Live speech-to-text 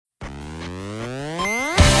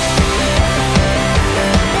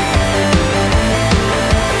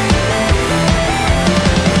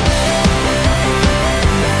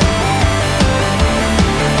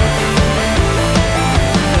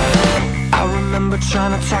remember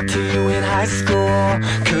trying to talk to you in high school.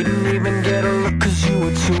 Couldn't even get a look cause you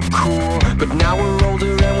were too cool. But now we're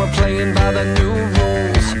older and we're playing by the new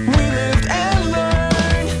rules. We lived and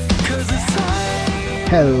learned cause it's time.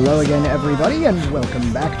 Hello again, everybody, and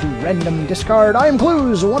welcome back to Random Discard. I am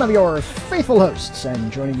Cluze, one of your faithful hosts,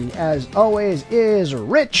 and joining me, as always, is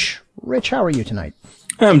Rich. Rich, how are you tonight?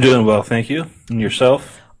 I'm doing well, thank you. And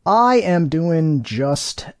yourself? I am doing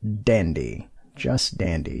just dandy. Just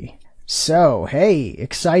dandy. So, hey,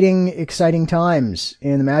 exciting times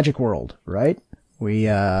in the Magic world, right?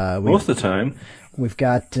 Most of the time. We've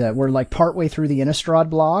got, we're like partway through the Innistrad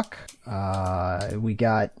block. We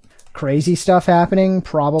got crazy stuff happening,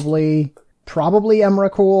 probably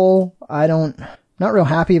Emrakul. Not real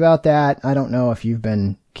happy about that. I don't know if you've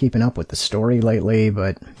been keeping up with the story lately,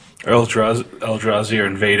 but Eldrazi are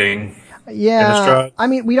invading. Yeah, Innistrad. I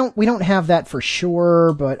mean, we don't have that for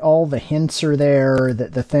sure, but all the hints are there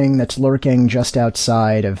that the thing that's lurking just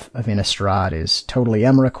outside of Innistrad is totally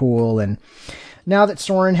Emrakul, and now that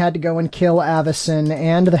Sorin had to go and kill Avacyn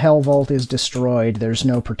and the Hell Vault is destroyed, there's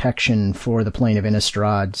no protection for the plane of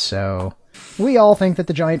Innistrad, so we all think that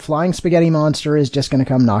the giant flying spaghetti monster is just going to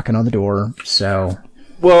come knocking on the door, so...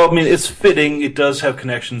 Well, I mean, it's fitting. It does have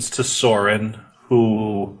connections to Sorin,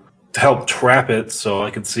 who helped trap it, so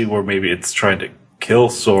I can see where maybe it's trying to kill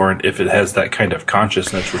Sorin if it has that kind of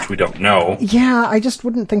consciousness, which we don't know. Yeah, I just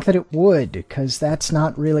wouldn't think that it would, because that's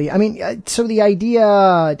not really... I mean, so the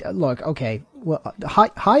idea... Look, okay, well,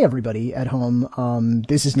 hi everybody at home.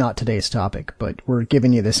 This is not today's topic, but we're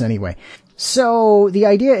giving you this anyway. So the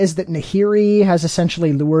idea is that Nahiri has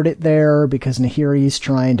essentially lured it there because Nahiri's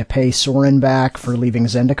trying to pay Sorin back for leaving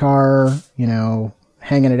Zendikar,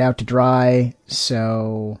 hanging it out to dry,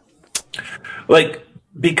 so... Like,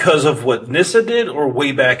 because of what Nissa did, or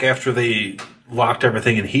way back after they locked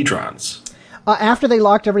everything in Hedrons? After they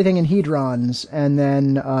locked everything in Hedrons, and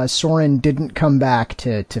then Sorin didn't come back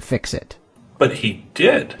to fix it. But he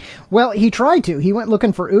did. Well, he tried to. He went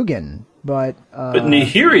looking for Ugin, but... But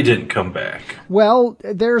Nahiri didn't come back. Well,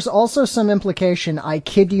 there's also some implication, I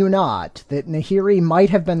kid you not, that Nahiri might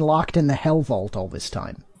have been locked in the Hell Vault all this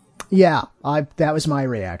time. Yeah, that was my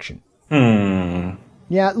reaction.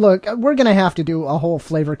 Yeah, look, we're going to have to do a whole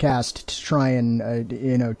flavor cast to try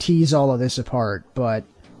and, tease all of this apart, but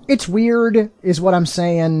it's weird, is what I'm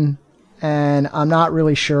saying, and I'm not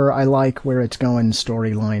really sure I like where it's going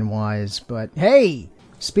storyline-wise, but hey,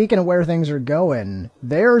 speaking of where things are going,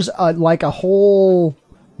 there's a whole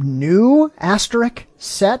new asterisk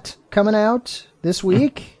set coming out this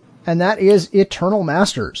week, and that is Eternal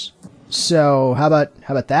Masters. So, how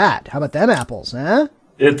about that? How about them apples, huh?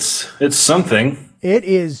 It's something. It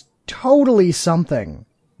is totally something.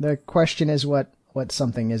 The question is, what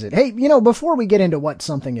something is it? Hey, before we get into what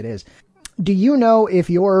something it is, do you know if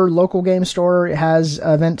your local game store has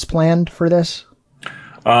events planned for this?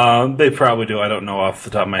 They probably do. I don't know off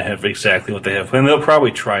the top of my head exactly what they have planned. They'll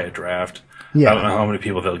probably try a draft. Yeah. I don't know how many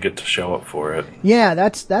people they'll get to show up for it. Yeah,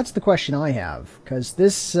 that's the question I have. Because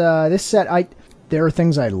this set, there are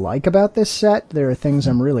things I like about this set. There are things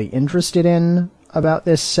I'm really interested in about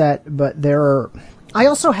this set, but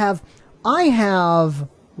I have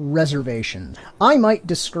reservations. I might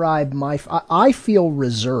describe I feel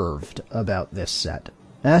reserved about this set.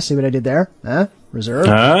 See what I did there? Reserved?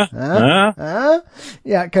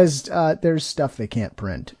 Yeah, because there's stuff they can't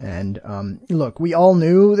print. And look, we all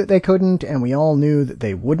knew that they couldn't, and we all knew that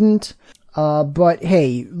they wouldn't. But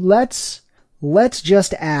hey, let's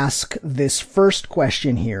just ask this first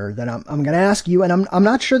question here that I'm going to ask you, and I'm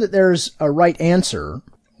not sure that there's a right answer,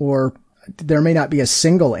 or there may not be a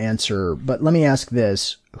single answer, but let me ask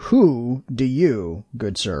this. Who do you,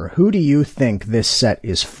 good sir, who do you think this set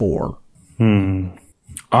is for?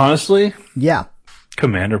 Honestly? Yeah.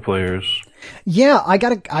 Commander players. Yeah, I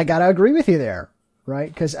gotta agree with you there,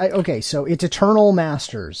 right? Because, so it's Eternal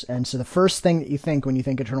Masters, and so the first thing that you think when you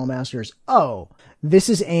think Eternal Masters, this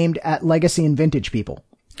is aimed at Legacy and Vintage people.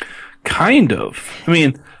 Kind of. I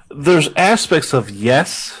mean, there's aspects of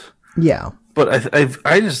yes. Yeah. But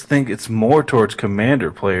I just think it's more towards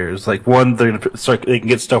Commander players. Like, one, they can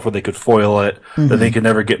get stuff where they could foil it that they could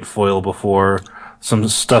never get in foil before. Some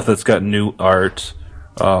stuff that's got new art.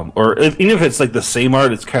 Even if it's like the same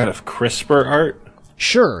art, it's kind of crisper art.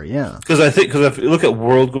 Sure, yeah. Because if you look at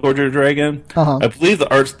World Gorger Dragon, I believe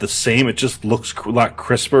the art's the same. It just looks a lot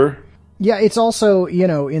crisper. Yeah, it's also,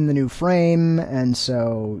 in the new frame, and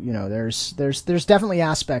so, there's definitely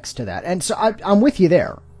aspects to that. And so I'm with you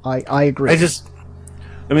there. I agree.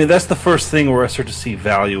 That's the first thing where I start to see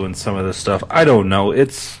value in some of this stuff. I don't know.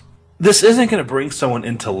 this isn't going to bring someone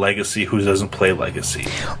into Legacy who doesn't play Legacy.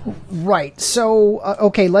 Right. So,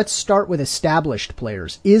 okay, let's start with established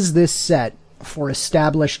players. Is this set for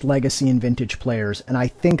established Legacy and Vintage players? And I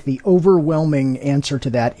think the overwhelming answer to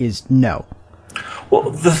that is no. Well,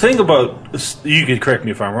 the thing about, you can correct me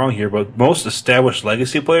if I'm wrong here, but most established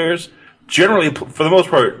Legacy players generally, for the most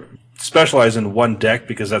part, specialize in one deck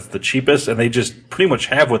because that's the cheapest, and they just pretty much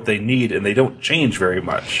have what they need, and they don't change very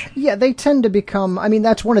much. Yeah, they tend to become, I mean,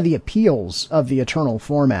 that's one of the appeals of the Eternal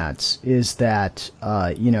formats, is that,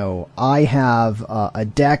 I have a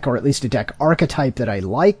deck, or at least a deck archetype that I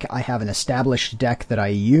like. I have an established deck that I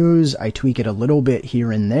use. I tweak it a little bit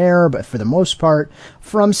here and there, but for the most part,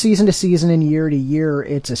 from season to season and year to year,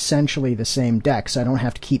 it's essentially the same deck, so I don't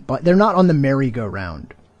have to keep, they're not on the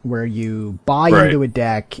merry-go-round, where you buy into a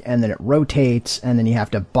deck, and then it rotates, and then you have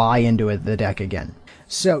to buy into the deck again.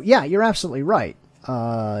 So, yeah, you're absolutely right.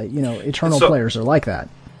 Eternal players are like that.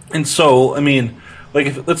 And so, I mean,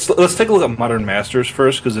 like, let's take a look at Modern Masters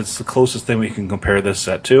first, because it's the closest thing we can compare this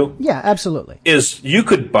set to. Yeah, absolutely. Is you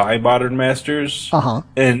could buy Modern Masters,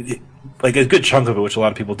 and like a good chunk of it, which a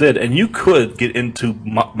lot of people did, and you could get into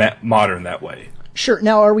Modern that way. Sure.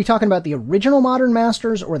 Now, are we talking about the original Modern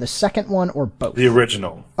Masters or the second one or both? The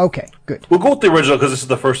original. Okay, good. We'll go with the original because this is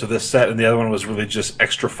the first of this set, and the other one was really just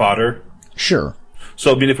extra fodder. Sure.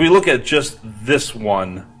 So, I mean, if we look at just this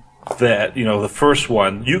one, the first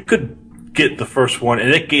one, you could get the first one, and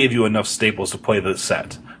it gave you enough staples to play the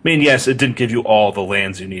set. I mean, yes, it didn't give you all the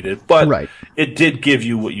lands you needed, but it did give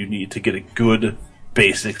you what you need to get a good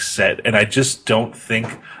basic set, and I just don't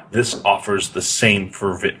think this offers the same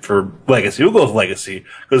for Legacy. We'll go with Legacy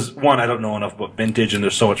because, one, I don't know enough about Vintage, and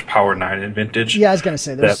there's so much Power 9 in Vintage. Yeah, I was going to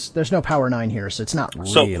say there's no Power 9 here, so it's not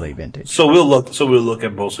really Vintage. So we'll look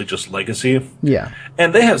at mostly just Legacy. Yeah,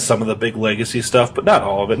 and they have some of the big Legacy stuff, but not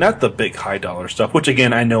all of it. Not the big high dollar stuff, which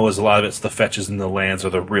again I know is a lot of it's the fetches and the lands or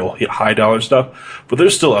the real high dollar stuff. But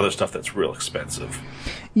there's still other stuff that's real expensive.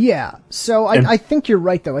 Yeah, so I think you're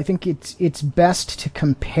right, though. I think it's best to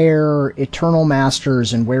compare Eternal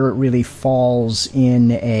Masters and where it really falls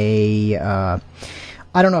in a...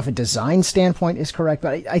 I don't know if a design standpoint is correct,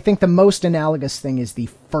 but I think the most analogous thing is the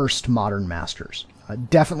first Modern Masters.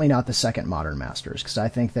 Definitely not the second Modern Masters, because I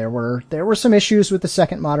think there were some issues with the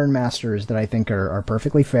second Modern Masters that I think are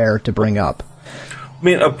perfectly fair to bring up. I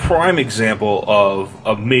mean, a prime example of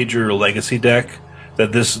a major Legacy deck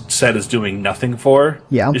that this set is doing nothing for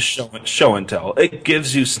is show and tell. It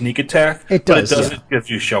gives you sneak attack, but it doesn't give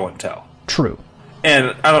you show and tell. True.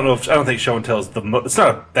 And I don't think show and tell is it's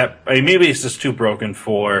not that. I mean, maybe it's just too broken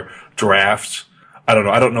for draft. I don't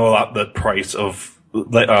know. I don't know a lot the price of show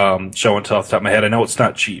and tell off the top of my head. I know it's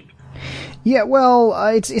not cheap. Yeah, well,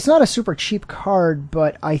 it's not a super cheap card,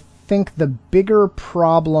 but I think the bigger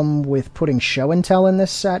problem with putting show and tell in this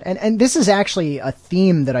set, and this is actually a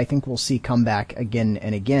theme that I think we'll see come back again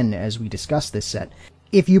and again as we discuss this set.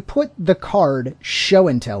 If you put the card show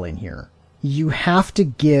and tell in here, you have to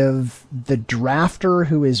give the drafter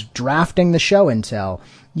who is drafting the show and tell,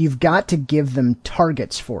 you've got to give them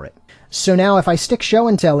targets for it. So now if I stick show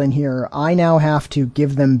and tell in here, I now have to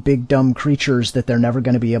give them big dumb creatures that they're never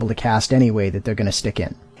going to be able to cast anyway that they're going to stick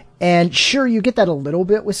in. And sure, you get that a little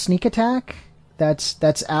bit with sneak attack.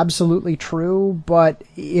 That's absolutely true. But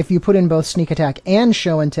if you put in both sneak attack and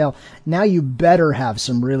show and tell, now you better have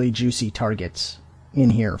some really juicy targets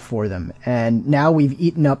in here for them. And now we've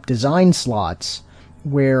eaten up design slots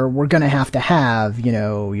where we're going to have,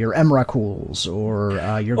 your Emrakuls or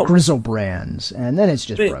your Grizzlebrands, and then it's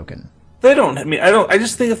just broken. They don't. I mean, I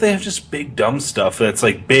just think if they have just big dumb stuff that's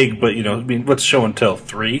like big, but what's show and tell?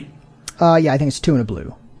 3? Yeah, I think it's 2 and a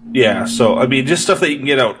blue. Yeah, so, I mean, just stuff that you can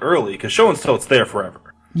get out early, because show and tell, it's there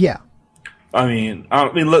forever. Yeah. I mean,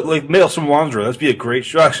 like Maelstrom Wanderer, that'd be a great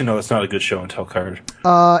show. Actually, no, that's not a good show and tell card.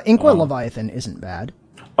 Inkwell Leviathan isn't bad.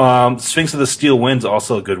 Sphinx of the Steel Wind's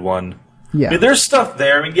also a good one. Yeah. I mean, there's stuff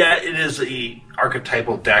there. I mean, yeah, it is a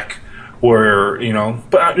archetypal deck where,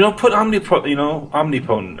 but, put Omnipotent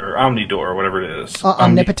or Omnidor or whatever it is.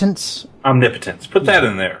 Omnipotence. Omnipotence. Put that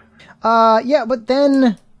in there. Yeah, but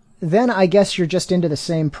then I guess you're just into the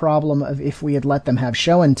same problem of if we had let them have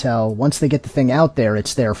show and tell, once they get the thing out there,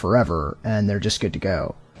 it's there forever, and they're just good to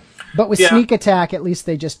go. But with sneak attack, at least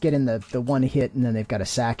they just get in the one hit, and then they've got to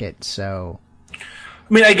sack it, so...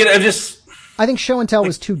 I mean, I think show and tell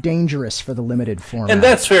was too dangerous for the limited format. And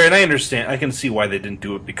that's fair, and I understand. I can see why they didn't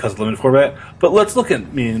do it because of limited format. But let's look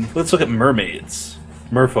at mermaids.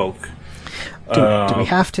 Merfolk. Do we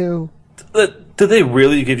have to? Do they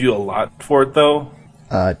really give you a lot for it, though?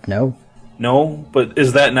 No. No? But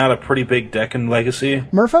is that not a pretty big deck in Legacy?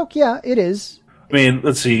 Merfolk, yeah, it is. I mean,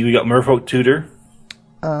 let's see. We got Merfolk Tutor.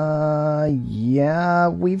 Yeah,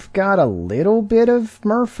 we've got a little bit of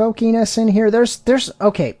merfolkiness in here.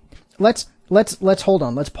 Okay, let's hold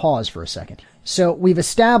on. Let's pause for a second. So we've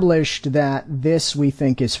established that this we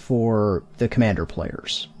think is for the commander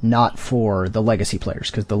players, not for the legacy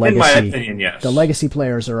players, because in my opinion, yes. The legacy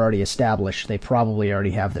players are already established. They probably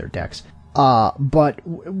already have their decks. But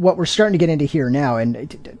what we're starting to get into here now,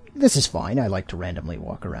 and this is fine. I like to randomly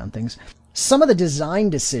walk around things. Some of the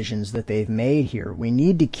design decisions that they've made here, we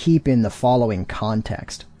need to keep in the following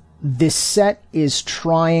context. This set is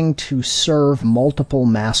trying to serve multiple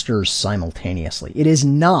masters simultaneously. It is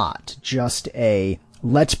not just a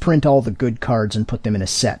let's print all the good cards and put them in a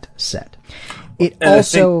set. It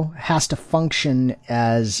also has to function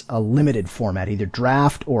as a limited format, either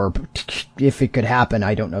draft or, if it could happen,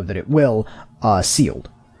 I don't know that it will, sealed.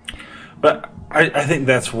 But I think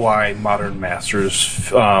that's why Modern Masters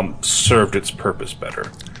served its purpose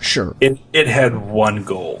better. Sure. It had one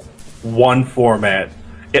goal, one format.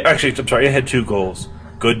 It had two goals.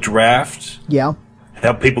 Good draft. Yeah.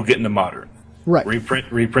 Help people get into Modern. Right.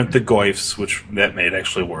 Reprint the Goyfs, which that made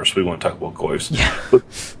actually worse. We won't talk about Goyfs. Yeah.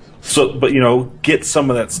 But get some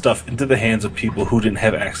of that stuff into the hands of people who didn't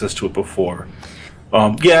have access to it before.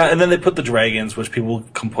 And then they put the dragons, which people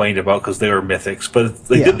complained about because they were mythics. But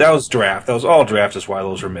that was draft. That was all draft is why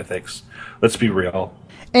those were mythics. Let's be real.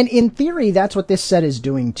 And in theory, that's what this set is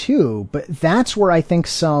doing too, but that's where I think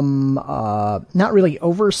some, not really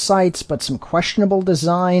oversights, but some questionable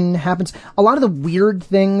design happens. A lot of the weird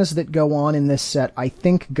things that go on in this set, I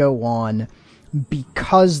think, go on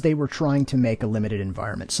because they were trying to make a limited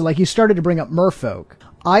environment. So like you started to bring up merfolk.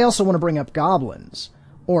 I also want to bring up goblins,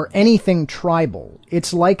 or anything tribal.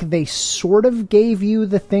 It's like they sort of gave you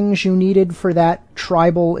the things you needed for that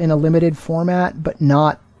tribal in a limited format, but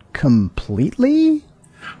not completely.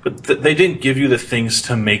 But they didn't give you the things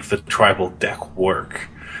to make the tribal deck work.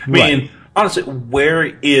 I mean, honestly,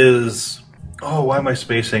 where is... Oh, why am I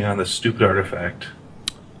spacing on this stupid artifact?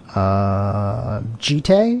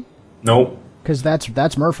 Jite? Nope. Because that's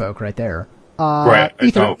Merfolk right there. Right.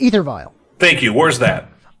 Ether Vial. Thank you. Where's that?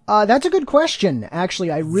 That's a good question.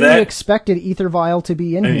 Actually, I really expected Ether Vial to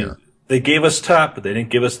be in here. They gave us top, but they didn't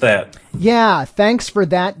give us that. Yeah, thanks for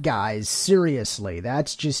that, guys. Seriously,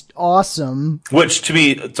 that's just awesome. Which, to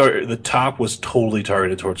me, the top was totally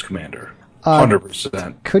targeted towards Commander.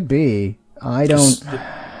 100%. Could be. I don't...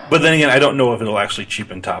 But then again, I don't know if it'll actually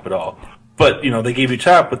cheapen top at all. But, they gave you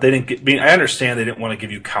top, but they didn't I understand they didn't want to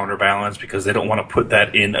give you counterbalance because they don't want to put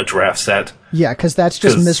that in a draft set. Yeah, because that's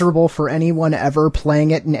just miserable for anyone ever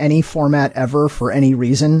playing it in any format ever for any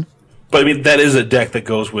reason. But, that is a deck that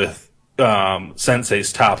goes with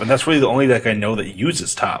Sensei's top, and that's really the only deck I know that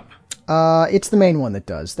uses top. It's the main one that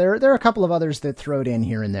does. There are a couple of others that throw it in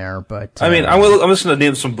here and there, but... I'm just going to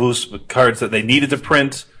name some blue cards that they needed to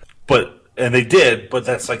print, and they did, but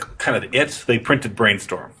that's like kind of it. They printed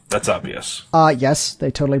Brainstorm. That's obvious. Yes,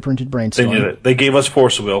 they totally printed Brainstorm. They did it. They gave us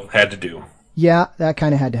Force of Will. Had to do. Yeah, that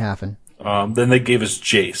kind of had to happen. Then they gave us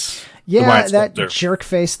Jace. Yeah, that jerk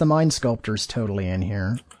face, the Mind Sculptor's totally in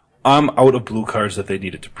here. I'm out of blue cards that they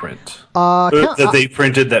needed to print. That they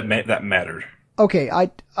printed that mattered. Okay,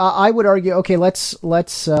 I would argue. Okay, let's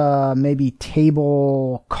maybe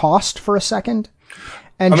table cost for a second.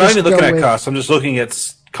 And I'm not even looking at cost. I'm just looking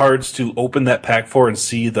at cards to open that pack for and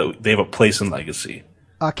see that they have a place in Legacy.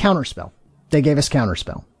 Counterspell. They gave us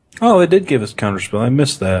Counterspell. Oh, they did give us Counterspell. I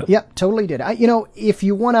missed that. Yep, totally did. If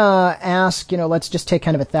you want to ask, let's just take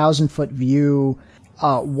kind of a 1,000-foot view.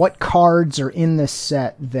 What cards are in this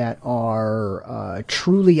set that are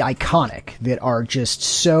truly iconic, that are just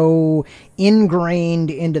so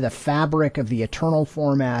ingrained into the fabric of the Eternal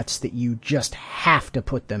formats that you just have to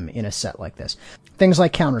put them in a set like this? Things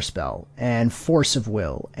like Counterspell and Force of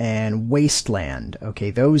Will and Wasteland.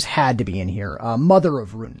 Okay, those had to be in here. Mother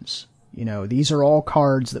of Runes. These are all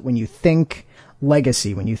cards that when you think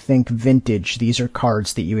Legacy, when you think Vintage, these are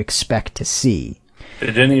cards that you expect to see. They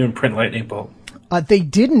didn't even print Lightning Bolt. They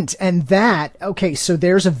didn't, and so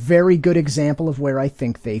there's a very good example of where I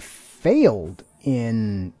think they failed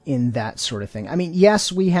in that sort of thing.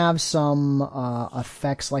 Yes, we have some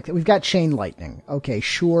effects like that. We've got Chain Lightning. Okay,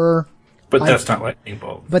 sure. But that's not Lightning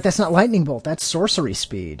Bolt. But that's not Lightning Bolt. That's Sorcery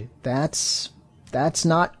Speed. That's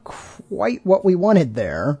not quite what we wanted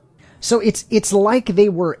there. So it's like they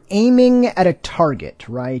were aiming at a target,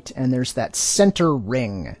 right? And there's that center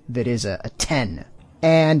ring that is a 10.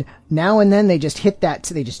 And now and then they just hit that,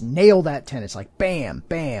 they just nail that 10. It's like bam,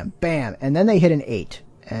 bam, bam. And then they hit an 8.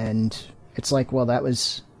 And it's like, well,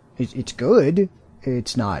 it's good.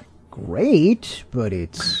 It's not great, but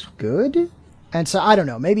it's good. And so I don't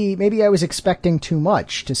know. Maybe I was expecting too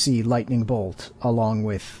much to see Lightning Bolt along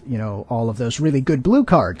with all of those really good blue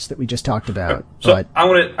cards that we just talked about. So but I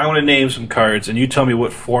want to name some cards, and you tell me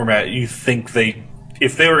what format you think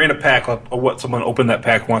if they were in a pack, what someone opened that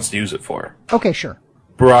pack wants to use it for. Okay, sure.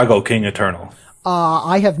 Brago, King Eternal.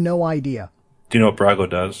 I have no idea. Do you know what Brago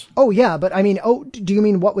does? Oh yeah, but I mean, do you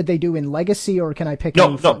mean what would they do in Legacy, or can I pick?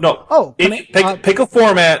 No. Oh, pick a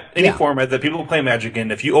format, any format that people play Magic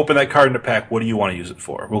in. If you open that card in a pack, what do you want to use it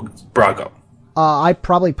for? Well, Brago. I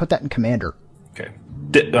probably put that in Commander. Okay.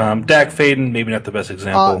 Dak Faden, maybe not the best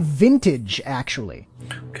example. Vintage, actually.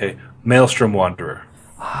 Okay. Maelstrom Wanderer.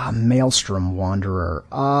 Maelstrom Wanderer.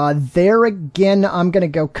 There again, I'm gonna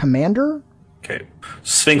go Commander. Okay.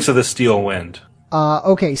 Sphinx of the Steel Wind.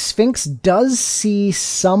 Okay, Sphinx does see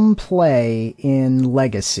some play in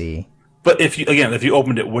Legacy. But if you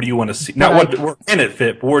opened it, what do you want to see? Not where can it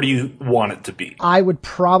fit, but where do you want it to be? I would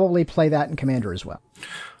probably play that in Commander as well.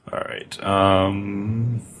 All right.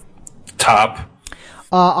 Top.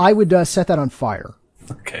 I would set that on fire.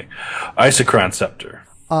 Okay. Isochron Scepter.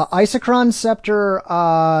 Isochron Scepter,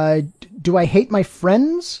 do I hate my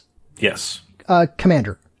friends? Yes.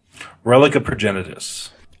 Commander. Relic of Progenitus.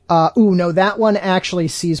 No, that one actually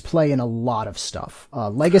sees play in a lot of stuff.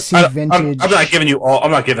 Legacy, Vintage. I'm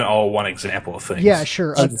not giving all one example of things. Yeah,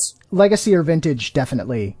 sure. Legacy or Vintage,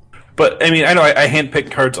 definitely. But I mean, I know I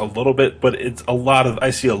handpick cards a little bit, but I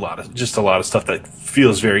see a lot of stuff that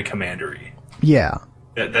feels very Commandery. Yeah.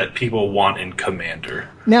 That people want in Commander.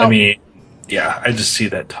 Now, I mean, yeah, I just see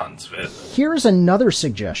that tons of it. Here's another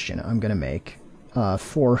suggestion I'm going to make.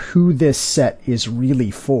 For who this set is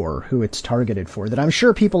really for, who it's targeted for, that I'm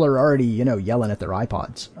sure people are already, yelling at their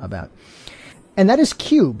iPods about. And that is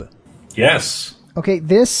Cube. Yes. Okay,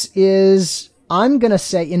 this is, I'm gonna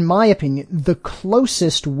say, in my opinion, the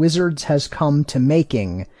closest Wizards has come to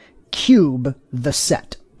making Cube the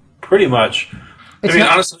set. Pretty much.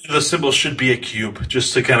 Honestly, the symbol should be a cube,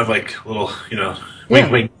 just to kind of little,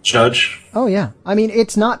 wink, judge. Oh, yeah. I mean,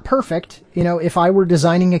 it's not perfect. If I were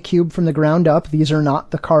designing a cube from the ground up, these are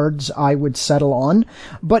not the cards I would settle on.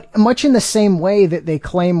 But much in the same way that they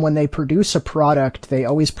claim when they produce a product, they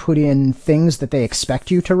always put in things that they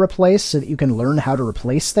expect you to replace so that you can learn how to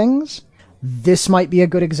replace things. This might be a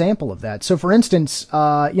good example of that. So, for instance,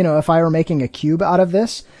 if I were making a cube out of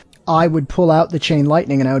this, I would pull out the Chain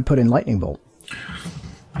Lightning and I would put in Lightning Bolt.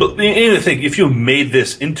 But the thing, if you made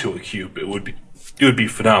this into a cube, it would be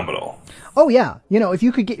phenomenal. Oh yeah, if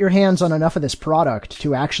you could get your hands on enough of this product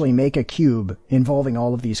to actually make a cube involving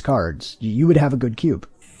all of these cards, you would have a good cube.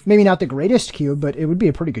 Maybe not the greatest cube, but it would be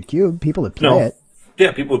a pretty good cube. People would play it.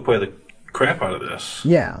 Yeah, people would play the crap out of this.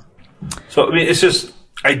 Yeah. So I mean, it's just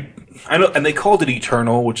I know, and they called it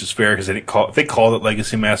Eternal, which is fair because if they called it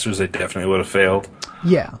Legacy Masters, they definitely would have failed.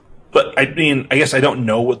 Yeah. But I mean, I guess I don't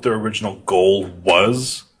know what their original goal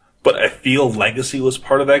was, but I feel Legacy was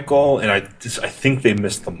part of that goal, and I think they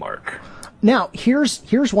missed the mark. Now, here's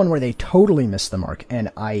one where they totally missed the mark, and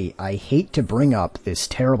I hate to bring up this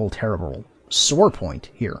terrible, terrible sore point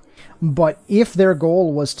here, but if their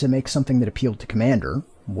goal was to make something that appealed to Commander,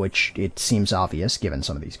 which it seems obvious given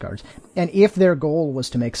some of these cards, and if their goal was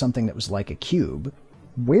to make something that was like a cube,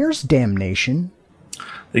 where's Damnation?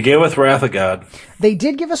 They gave us Wrath of God. They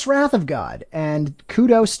did give us Wrath of God, and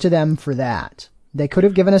kudos to them for that. They could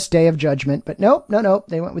have given us Day of Judgment, but nope.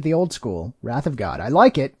 They went with the old school, Wrath of God. I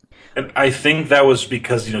like it. And I think that was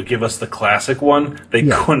because, give us the classic one. They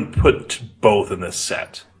couldn't put both in this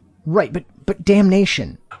set. Right, but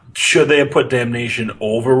Damnation. Should they have put Damnation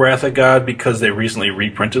over Wrath of God because they recently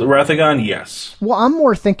reprinted the Wrath of God? Yes. Well, I'm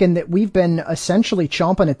more thinking that we've been essentially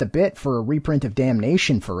chomping at the bit for a reprint of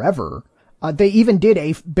Damnation forever. They even did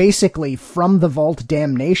a basically from the vault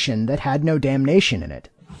Damnation that had no Damnation in it.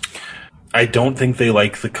 I don't think they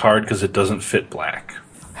like the card because it doesn't fit black.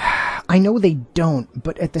 I know they don't,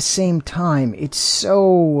 but at the same time, it's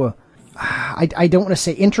so... I don't want to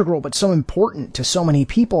say integral, but so important to so many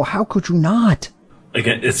people. How could you not?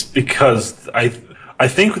 Again, it's because I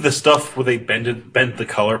think the stuff where they bent the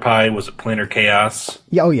color pie, was it Planar Chaos?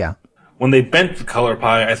 Yeah, oh yeah. When they bent the color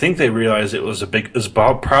pie, I think they realized it was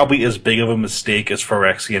probably as big of a mistake as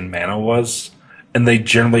Phyrexian Mana was. And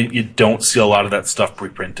you don't see a lot of that stuff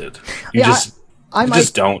reprinted. You just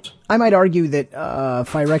don't. I might argue that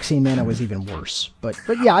Phyrexian Mana was even worse, but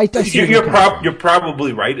yeah, I see. You're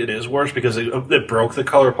probably right. It is worse because it broke the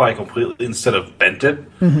color pie completely instead of bent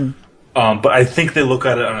it. Mm-hmm. But I think they look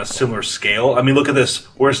at it on a similar scale. I mean, look at this.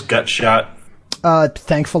 Where's Gut Shot?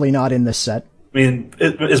 Thankfully, not in this set. I mean,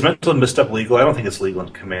 is Mental Misstep legal? I don't think it's legal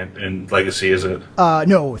in Legacy, is it?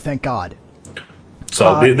 No, thank God.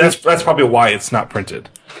 So that's probably why it's not printed.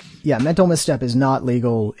 Yeah, Mental Misstep is not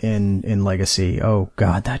legal in Legacy. Oh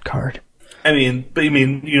god, that card. I mean,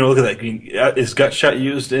 look at that. Is Gut Shot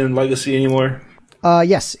used in Legacy anymore?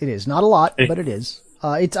 Yes, it is. Not a lot, but it is.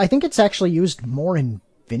 I think it's actually used more in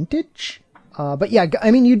Vintage. But yeah,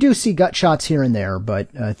 I mean, you do see gut shots here and there,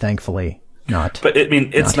 but thankfully not. But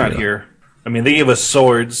it's not here. I mean, they gave us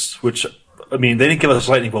swords, which, they didn't give us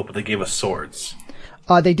lightning bolt, but they gave us swords.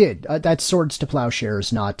 They did. That's swords to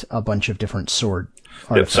plowshares, not a bunch of different sword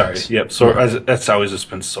artifacts. Yep, sorry. Yep, that's always just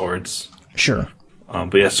been swords. Sure.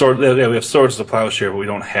 But yeah, we have swords to plowshare, but we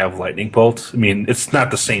don't have lightning bolt. I mean, it's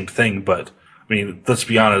not the same thing, but, let's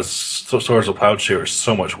be honest, swords to plowshare is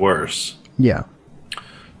so much worse. Yeah.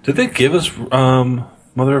 Did they give us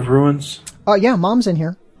Mother of Ruins? Yeah, Mom's in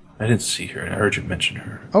here. I didn't see her. I heard you mention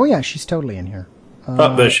her. Oh yeah, she's totally in here.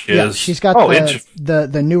 There she is. She's got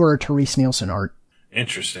the newer Therese Nielsen art.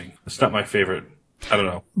 Interesting. It's not my favorite. I don't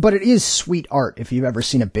know. But it is sweet art. If you've ever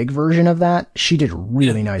seen a big version of that, she did a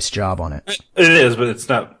really nice job on it. It is, but it's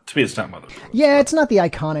not, to me, it's not Mother of Ruins. Yeah, it's not the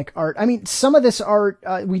iconic art. I mean, some of this art,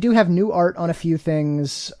 we do have new art on a few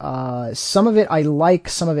things. Some of it I like,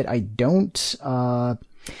 some of it I don't.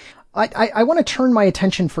 I want to turn my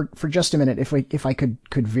attention for just a minute, if I could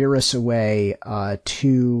veer us away,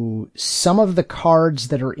 to some of the cards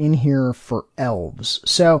that are in here for elves.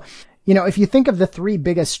 So, if you think of the three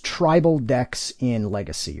biggest tribal decks in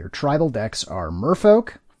Legacy, your tribal decks are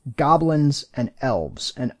merfolk, goblins, and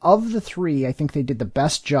elves. And of the three, I think they did the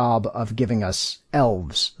best job of giving us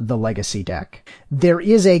elves, the Legacy deck. There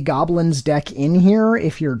is a goblins deck in here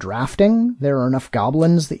if you're drafting. There are enough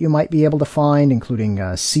goblins that you might be able to find,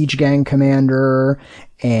 including Siege Gang Commander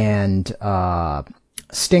and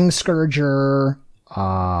Sting Scourger.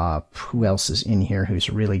 Who else is in here who's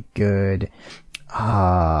really good?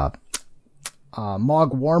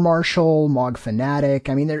 Mog War Marshal, Mog Fanatic.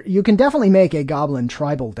 I mean, you can definitely make a Goblin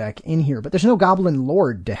tribal deck in here, but there's no Goblin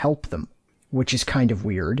Lord to help them, which is kind of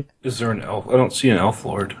weird. Is there an elf? I don't see an elf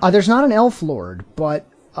lord. There's not an elf lord, but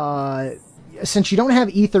since you don't have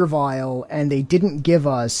Ether Vial and they didn't give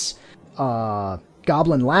us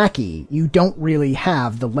Goblin Lackey, you don't really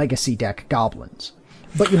have the Legacy deck Goblins.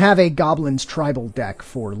 But you have a Goblins tribal deck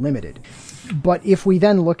for Limited. But if we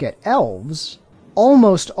then look at elves,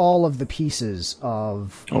 almost all of the pieces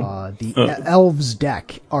of the elves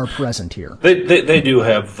deck are present here. They do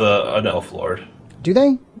have an elf lord. Do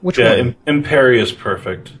they? Which one? Imperious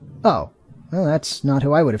Perfect. Oh, well, that's not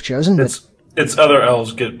who I would have chosen. It's other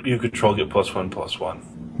elves you control get +1/+1.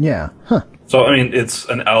 Yeah. Huh. So it's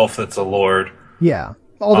an elf that's a lord. Yeah.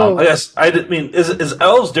 Although is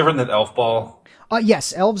elves different than elf ball?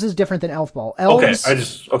 Yes, elves is different than elf ball. Elves,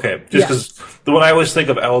 just because when I always think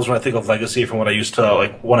of elves, when I think of Legacy, from what I used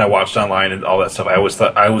to when I watched online and all that stuff, I always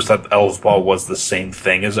thought elf ball was the same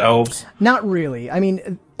thing as elves. Not really. I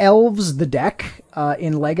mean, elves, the deck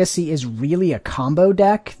in Legacy, is really a combo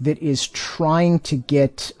deck that is trying to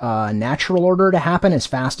get natural order to happen as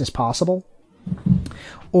fast as possible,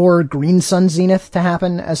 or Green Sun Zenith to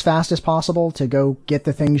happen as fast as possible to go get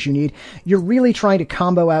the things you need. You're really trying to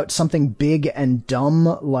combo out something big and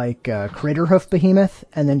dumb like Craterhoof Behemoth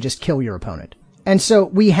and then just kill your opponent. And so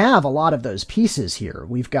we have a lot of those pieces here.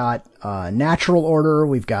 We've got Natural Order,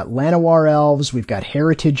 we've got Llanowar Elves, we've got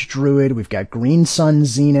Heritage Druid, we've got Green Sun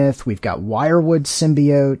Zenith, we've got Wirewood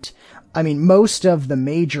Symbiote. I mean, most of the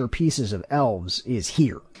major pieces of elves is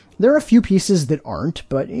here. There are a few pieces that aren't,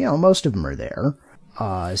 but, most of them are there.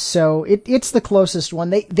 So it's the closest one.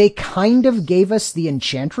 They kind of gave us the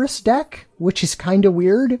Enchantress deck, which is kind of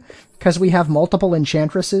weird, because we have multiple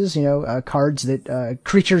Enchantresses, cards that,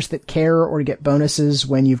 creatures that care or get bonuses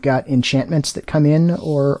when you've got enchantments that come in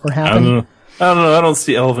or happen. I don't know. I don't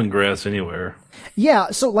see Elven Grass anywhere.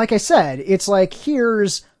 Yeah, so like I said, it's like,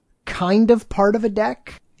 here's kind of part of a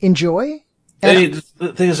deck. Enjoy. The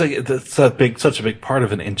thing is, it's such a big part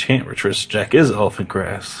of an Enchantress deck is Elven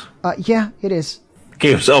Grass. Yeah, it is.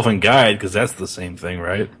 Gave us Elven Guide, because that's the same thing,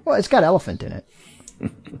 right? Well, it's got elephant in it.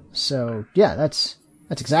 So, yeah, that's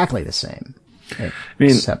exactly the same.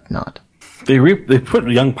 Except not. They put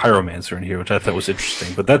Young Pyromancer in here, which I thought was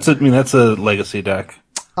interesting, but that's a Legacy deck.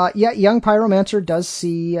 Yeah, Young Pyromancer does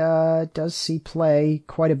see play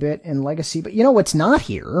quite a bit in Legacy, but what's not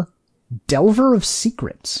here? Delver of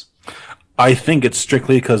Secrets. I think it's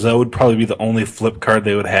strictly because that would probably be the only flip card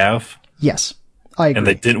they would have. Yes, I agree. And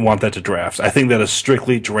they didn't want that to draft. I think that is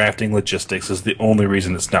strictly drafting logistics is the only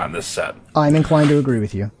reason it's not in this set. I'm inclined to agree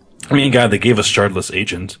with you. I mean, God, they gave us Shardless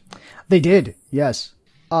Agent. They did, yes.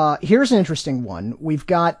 Here's an interesting one. We've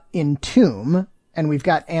got Entomb, and we've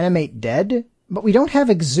got Animate Dead, but we don't have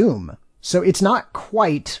Exhume, so it's not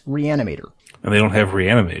quite Reanimator. And they don't have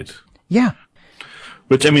Reanimate. Yeah.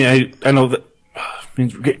 Which, I mean, I know that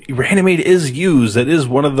Reanimate is used. That is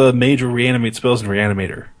one of the major Reanimate spells in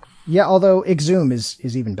Reanimator. Yeah, although Exhume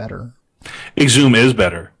is even better. Exhume is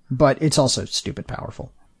better. But it's also stupid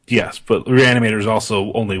powerful. Yes, but Reanimator is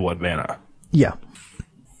also only 1 mana. Yeah.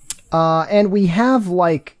 And we have,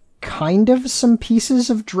 like, kind of some pieces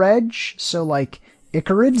of Dredge. So, like,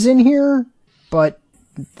 Icarid's in here, but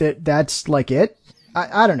that's, like, it.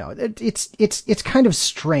 I don't know. It's kind of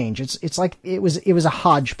strange. It's like it was a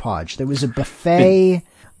hodgepodge. There was a buffet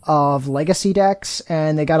of legacy decks,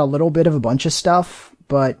 and they got a little bit of a bunch of stuff,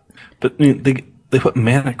 but I mean, they put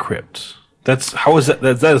Mana Crypt. That's how is that?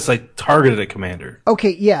 That is like targeted at Commander.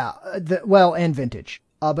 Okay, yeah. And Vintage.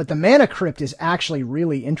 But the Mana Crypt is actually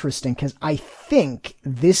really interesting because I think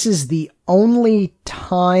this is the only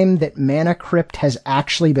time that Mana Crypt has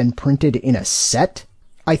actually been printed in a set.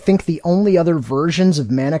 I think the only other versions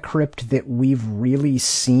of Mana Crypt that we've really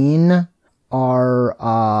seen are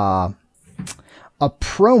a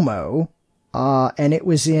promo, and it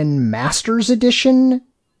was in Masters Edition,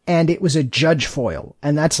 and it was a Judge foil,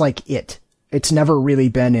 and that's like it. It's never really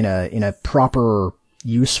been in a proper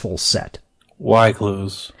useful set. Why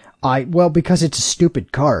Cluze? Well, because it's a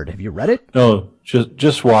stupid card. Have you read it? No,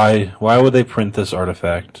 just why? Why would they print this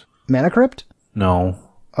artifact? Mana Crypt? No.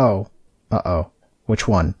 Oh. Uh-oh. Which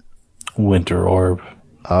one? Winter Orb.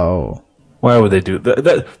 Oh. Why would they do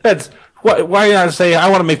that? That's why not say I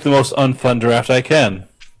want to make the most unfun draft I can.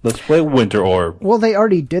 Let's play Winter Orb. Well, they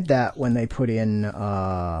already did that when they put in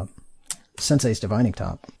Sensei's Divining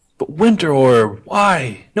Top. But Winter Orb,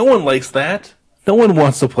 why? No one likes that. No one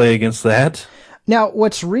wants to play against that. Now,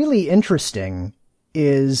 what's really interesting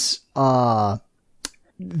is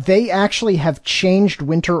they actually have changed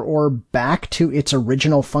Winter Orb back to its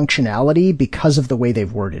original functionality because of the way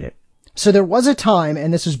they've worded it. So there was a time,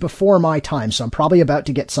 and this is before my time, so I'm probably about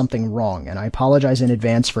to get something wrong, and I apologize in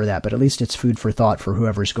advance for that, but at least it's food for thought for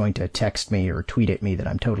whoever's going to text me or tweet at me that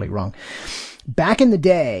I'm totally wrong. Back in the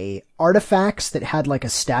day, artifacts that had like a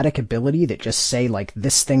static ability that just say like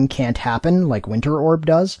this thing can't happen, like Winter Orb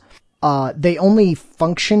does, they only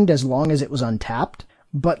functioned as long as it was untapped.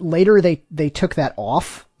 But later they took that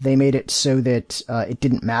off. They made it so that it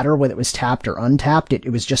didn't matter whether it was tapped or untapped. It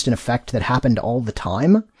was just an effect that happened all the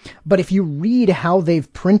time. But if you read how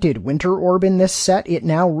they've printed Winter Orb in this set, it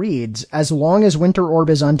now reads, as long as Winter Orb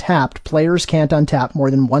is untapped, players can't untap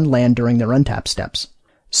more than 1 land during their untap steps.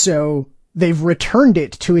 So they've returned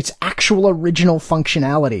it to its actual original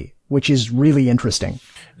functionality, which is really interesting.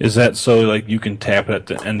 Is that so like you can tap it at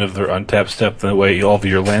the end of their untap step, that way all of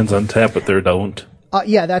your lands untap, but they don't?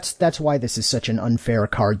 Yeah, that's why this is such an unfair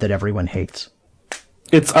card that everyone hates.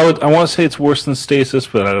 I want to say it's worse than Stasis,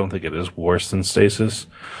 but I don't think it is worse than Stasis.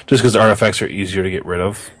 Just because artifacts are easier to get rid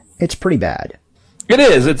of. It's pretty bad. It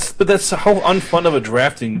is. But that's how unfun of a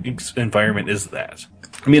drafting environment is that.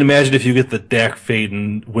 I mean, imagine if you get the Dak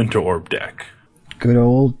Faden Winter Orb deck. Good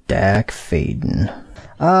old Dak Faden.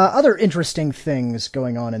 Other interesting things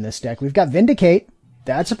going on in this deck. We've got Vindicate.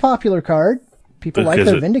 That's a popular card. People like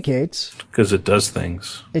their Vindicates. Because it does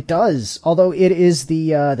things. It does. Although it is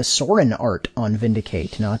the Sorin art on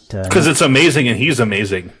Vindicate, not... Because it's amazing and he's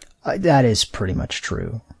amazing. That is pretty much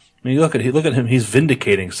true. I mean, look at him. He's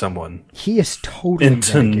vindicating someone. He is totally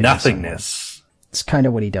into nothingness. Someone. It's kind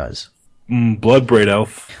of what he does. Bloodbraid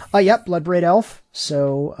Elf. Yep, Bloodbraid Elf.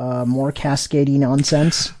 So, more Cascadey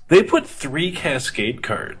nonsense. They put 3 Cascade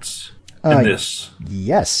cards in this.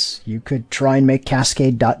 Yes, you could try and make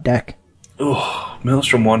Cascade.deck. Oh,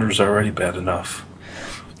 Maelstrom Wanderer's already bad enough.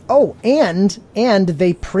 Oh, and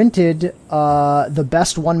they printed the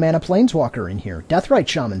best 1-mana Planeswalker in here. Deathrite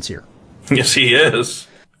Shaman's here. Yes, he is.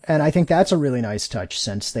 And I think that's a really nice touch,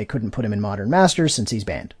 since they couldn't put him in Modern Masters since he's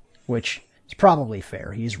banned. Which is probably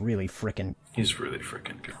fair. He's really frickin'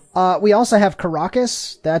 good. We also have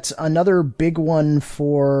Karakas. That's another big one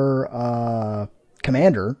for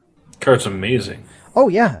Commander. Card's amazing. Oh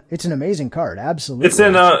yeah, it's an amazing card. Absolutely. It's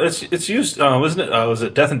in it's used. Wasn't it? Was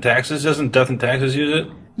it Death and Taxes? Doesn't Death and Taxes use it?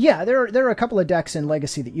 Yeah, there are a couple of decks in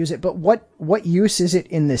Legacy that use it. But what use is it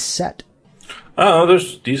in this set? Oh,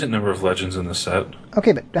 there's a decent number of legends in this set.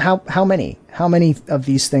 Okay, but how many? How many of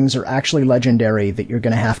these things are actually legendary that you're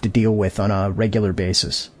going to have to deal with on a regular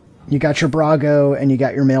basis? You got your Brago and you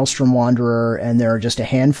got your Maelstrom Wanderer, and there are just a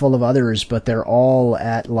handful of others, but they're all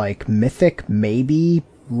at like mythic, maybe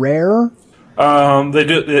rare. They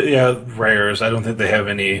do, yeah, rares. I don't think they have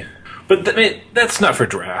any, but that's not for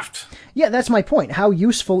draft. Yeah, that's my point. How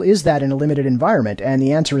useful is that in a limited environment? And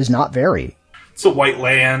the answer is not very. It's a white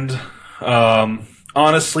land.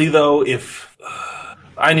 Honestly, though, if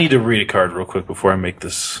I need to read a card real quick before I make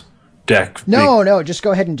this deck? No, just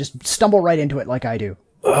go ahead and just stumble right into it like I do.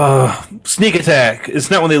 Sneak attack.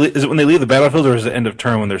 It's not is it when they leave the battlefield, or is it end of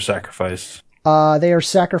turn when they're sacrificed? They are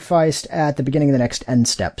sacrificed at the beginning of the next end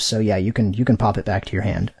step. So yeah, you can pop it back to your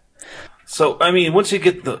hand. So I mean, once you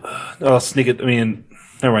get the sneak it, I mean,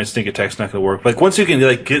 never mind. Sneak attack's not going to work. Like once you can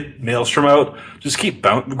get Maelstrom out, just keep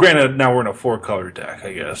bouncing. Granted, now we're in a 4-color deck,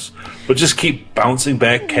 I guess, but just keep bouncing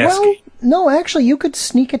back, cascade. Well, no, actually, you could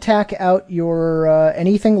sneak attack out your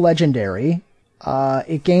anything legendary.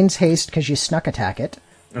 It gains haste because you snuck attack it.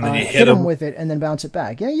 And then you hit them with it and then bounce it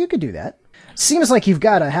back. Yeah, you could do that. Seems like you've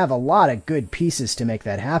got to have a lot of good pieces to make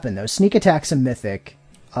that happen, though. Sneak attack's a mythic.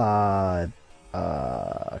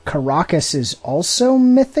 Caracas is also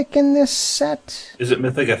mythic in this set. Is it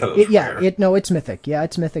mythic? I thought it was rare. No, it's mythic. Yeah,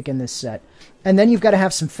 it's mythic in this set. And then you've got to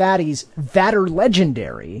have some fatties that are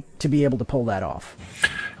legendary to be able to pull that off.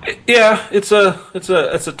 Yeah, it's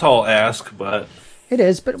a tall ask, but it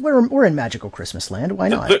is. But we're in magical Christmas land. Why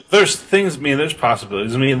not? There's things. I mean, there's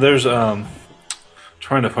possibilities. I mean, there's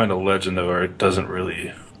trying to find a legend where it doesn't really.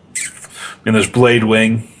 I mean, there's Blade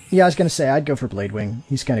Wing. Yeah, I was going to say, I'd go for Blade Wing.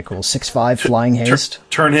 He's kind of cool. 6/5, flying haste.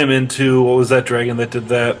 Turn him into, what was that dragon that did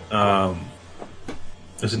that?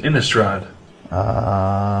 There's an Innistrad.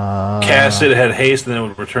 Cast it, had haste, and then it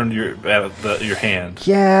would return to your hand.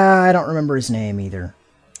 Yeah, I don't remember his name either.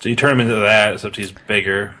 So you turn him into that, except he's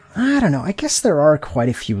bigger. I don't know. I guess there are quite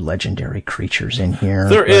a few legendary creatures in here.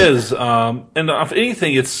 There is. And if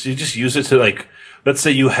anything, you just use it to, like, let's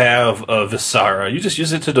say you have a Visara. You just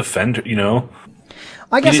use it to defend, you know?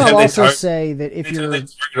 I guess I'll also say that if you're...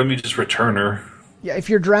 Let me just return her. Yeah, if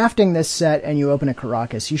you're drafting this set and you open a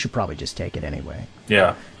Caracas, you should probably just take it anyway.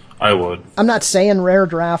 Yeah, I would. I'm not saying rare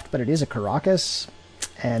draft, but it is a Caracas,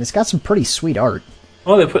 and it's got some pretty sweet art.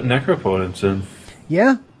 Oh, they put Necropotence in.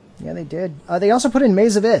 Yeah, they did. They also put in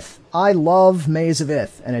Maze of Ith. I love Maze of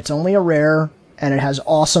Ith, and it's only a rare, and it has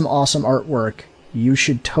awesome artwork. You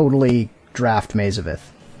should totally draft Maze of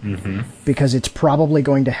Ith. Mm-hmm. Because it's probably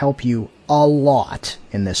going to help you a lot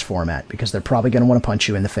in this format, because they're probably going to want to punch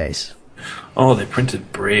you in the face. Oh, they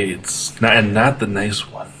printed Braids, and not the nice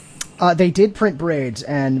one. They did print Braids,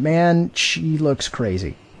 and man, she looks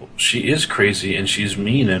crazy. She is crazy, and she's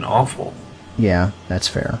mean and awful. Yeah, that's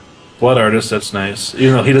fair. Blood Artist, that's nice.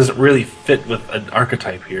 Even though he doesn't really fit with an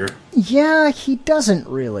archetype here. Yeah, he doesn't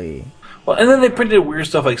really. Well, and then they printed weird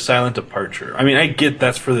stuff like Silent Departure. I mean, I get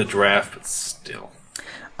that's for the draft, but still.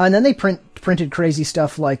 And then they printed crazy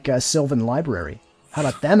stuff like Sylvan Library. How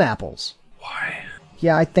about them apples? Why?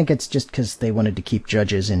 Yeah, I think it's just because they wanted to keep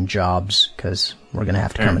judges in jobs, because we're going to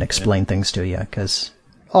have to come and explain things to you, because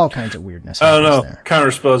all kinds of weirdness. I don't know.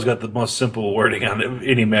 Counterspell's got the most simple wording on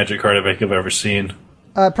any Magic card I think I've ever seen.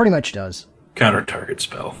 Pretty much does. Counter target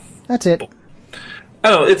spell. That's it. I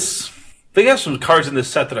don't know, they have some cards in this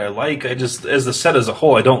set that I like. I just, as the set as a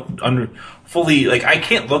whole, I don't fully, like, I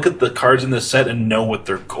can't look at the cards in this set and know what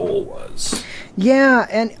their goal was. Yeah,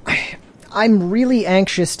 and I'm really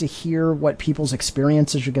anxious to hear what people's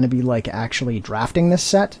experiences are going to be like actually drafting this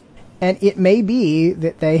set. And it may be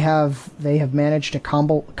that they have managed to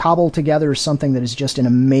cobble together something that is just an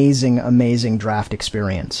amazing draft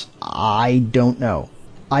experience. I don't know.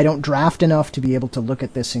 I don't draft enough to be able to look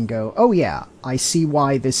at this and go, oh yeah, I see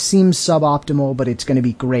why this seems suboptimal, but it's going to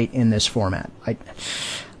be great in this format.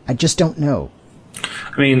 I just don't know.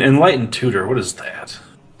 I mean, Enlightened Tutor, what is that?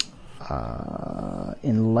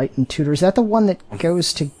 Enlightened Tutor, is that the one that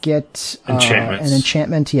goes to get Enchantments. An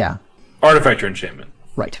enchantment? Yeah. Artifact or enchantment.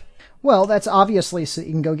 Right. Well, that's obviously so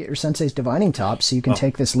you can go get your Sensei's Divining Top so you can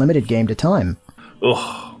take this limited game to time.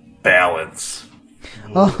 Ugh, balance.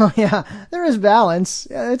 Oh, yeah, there is balance.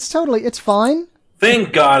 It's fine.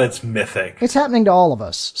 Thank God it's mythic. It's happening to all of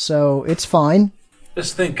us, so it's fine.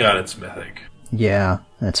 Just thank God it's mythic. Yeah,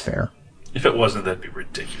 that's fair. If it wasn't, that'd be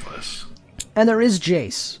ridiculous. And there is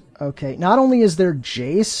Jace. Okay, not only is there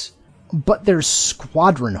Jace, but there's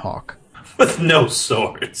Squadron Hawk. With no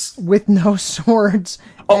swords. With no swords.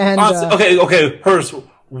 Oh, and, okay, Hers,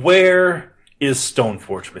 where is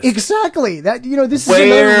Stoneforge Mystic? Exactly. This is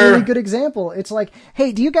another really good example. It's like,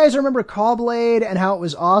 hey, do you guys remember Cawblade and how it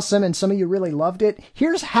was awesome and some of you really loved it?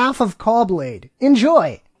 Here's half of Cawblade.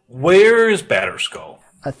 Enjoy. Where is Batterskull?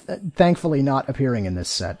 Thankfully not appearing in this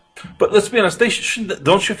set. But let's be honest,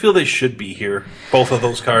 don't you feel they should be here? Both of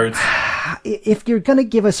those cards? If you're going to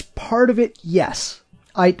give us part of it, yes.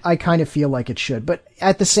 I kind of feel like it should. But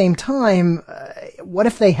at the same time, what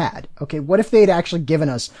if they had? Okay, what if they'd actually given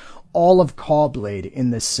us all of Cawblade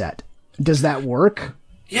in this set? Does that work?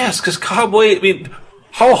 Yes, because Cawblade, I mean,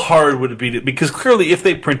 how hard would it be to... Because clearly if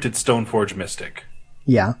they printed Stoneforge Mystic...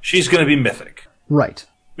 Yeah. She's going to be mythic. Right.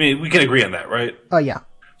 I mean, we can agree on that, right? Oh, yeah.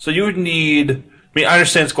 So you would need. I mean, I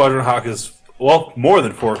understand Squadron Hawk is more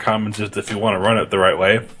than 4 commons if you want to run it the right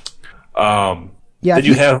way. Then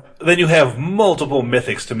you have multiple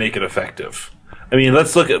mythics to make it effective. I mean,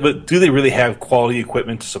 let's look at. But do they really have quality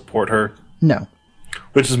equipment to support her? No.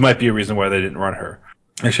 Might be a reason why they didn't run her.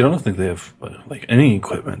 Actually, I don't think they have any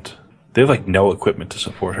equipment. They have no equipment to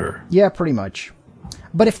support her. Yeah, pretty much.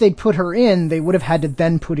 But if they'd put her in, they would have had to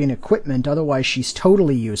then put in equipment, otherwise she's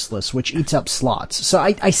totally useless, which eats up slots. So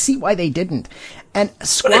I see why they didn't. And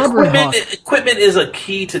Squadron Hawk... Equipment is a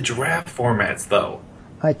key to draft formats, though.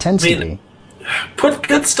 It tends to be. Put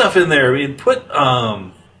good stuff in there. I mean, put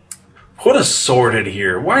a sword in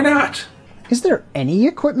here. Why not? Is there any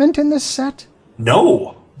equipment in this set?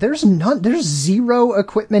 No. There's none. There's 0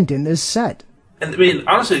 equipment in this set. And I mean,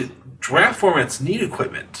 honestly, draft formats need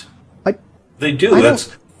equipment. They do.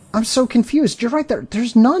 I'm so confused. You're right there.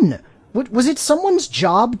 There's none. Was it someone's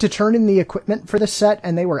job to turn in the equipment for the set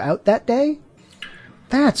and they were out that day?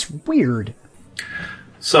 That's weird.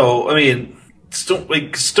 So, I mean,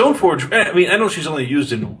 Stoneforge, I mean, I know she's only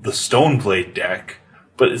used in the Stoneblade deck,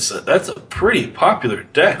 but that's a pretty popular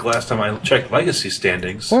deck last time I checked Legacy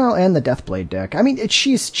standings. Well, and the Deathblade deck. I mean,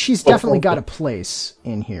 she's definitely got a place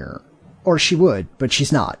in here. Or she would, but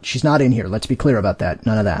she's not. She's not in here. Let's be clear about that.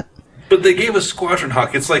 None of that. But they gave us Squadron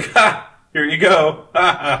Hawk. It's like, ha! Here you go.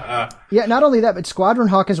 Ha ha ha. Yeah, not only that, but Squadron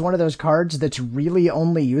Hawk is one of those cards that's really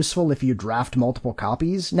only useful if you draft multiple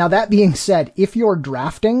copies. Now, that being said, if you're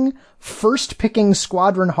drafting, first picking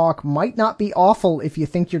Squadron Hawk might not be awful if you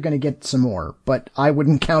think you're going to get some more. But I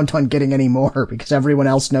wouldn't count on getting any more, because everyone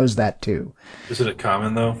else knows that too. Is it a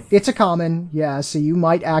common, though? It's a common, yeah, so you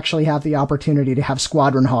might actually have the opportunity to have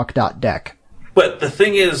Squadron Hawk.deck. But the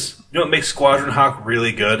thing is, you know what makes Squadron Hawk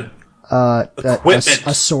really good? Equipment.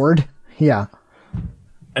 A sword? Yeah.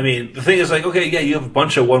 I mean, the thing is, okay, yeah, you have a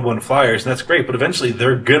bunch of 1/1 flyers, and that's great, but eventually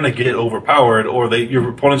they're gonna get overpowered, or your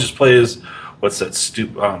opponent just plays, what's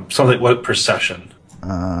that Procession?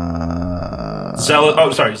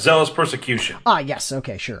 Zealous Persecution. Ah, yes,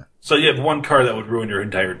 okay, sure. So you have one card that would ruin your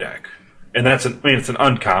entire deck. And it's an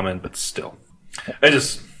uncommon, but still.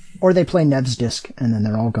 Or they play Nev's Disc, and then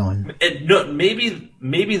they're all gone.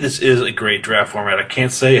 Maybe this is a great draft format. I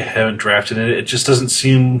can't say I haven't drafted in it. It just doesn't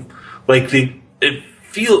seem like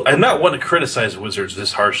I'm not one to criticize Wizards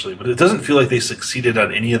this harshly, but it doesn't feel like they succeeded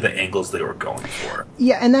on any of the angles they were going for.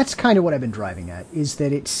 Yeah, and that's kind of what I've been driving at, is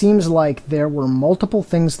that it seems like there were multiple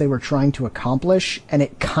things they were trying to accomplish, and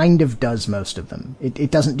it kind of does most of them.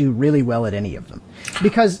 It doesn't do really well at any of them.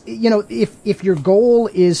 Because, if your goal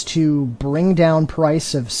is to bring down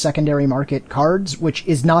price of secondary market cards, which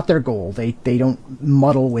is not their goal, they don't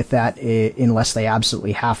muddle with that unless they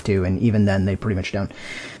absolutely have to, and even then they pretty much don't.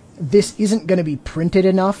 This isn't going to be printed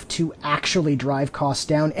enough to actually drive costs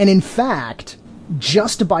down. And in fact,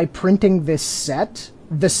 just by printing this set,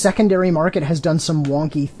 the secondary market has done some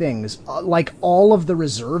wonky things. Like all of the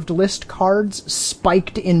reserved list cards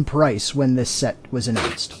spiked in price when this set was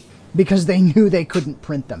announced, because they knew they couldn't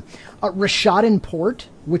print them. Rashadan Port,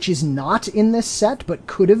 which is not in this set but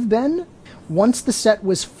could have been, once the set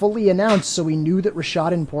was fully announced, so we knew that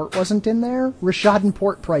Rashadan Port wasn't in there, Rashadan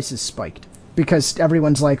Port prices spiked. Because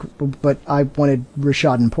everyone's like, but I wanted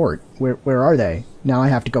Rashadan Port. Where are they? Now I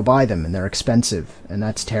have to go buy them, and they're expensive, and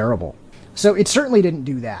that's terrible. So it certainly didn't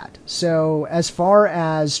do that. So as far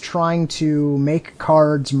as trying to make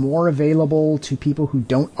cards more available to people who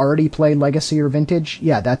don't already play Legacy or Vintage,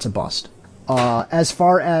 yeah, that's a bust. As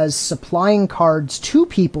far as supplying cards to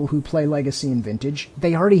people who play Legacy and Vintage,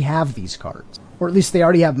 they already have these cards. Or at least they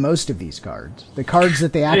already have most of these cards. The cards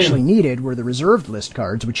that they actually needed were the reserved list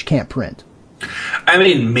cards, which you can't print. I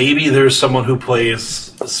mean, maybe there's someone who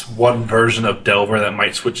plays this one version of Delver that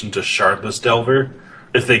might switch into Shardless Delver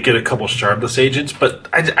if they get a couple Shardless agents, but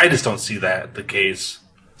I just don't see that the case.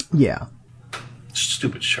 Yeah.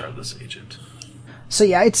 Stupid Shardless agent. So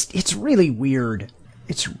yeah, it's really weird.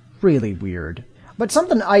 It's really weird. But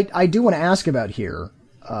something I do want to ask about here,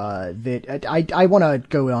 that I want to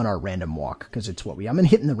go on our random walk, because it's what I'm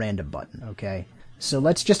hitting the random button, okay? So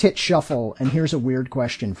let's just hit shuffle, and here's a weird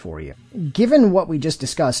question for you. Given what we just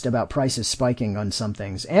discussed about prices spiking on some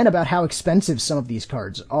things, and about how expensive some of these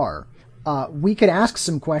cards are, we could ask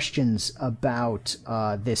some questions about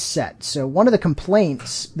this set. So one of the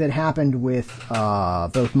complaints that happened with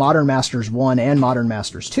both Modern Masters 1 and Modern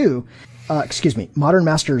Masters 2, Modern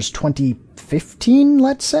Masters 2015,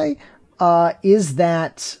 let's say, is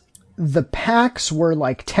that the packs were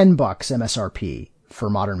like $10 MSRP. For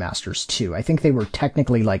Modern Masters 2. I think they were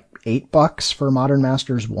technically like $8 for Modern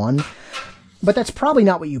Masters 1. But that's probably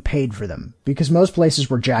not what you paid for them, because most places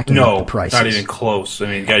were jacking up the prices. Not even close. I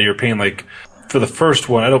mean, God, you're paying like for the first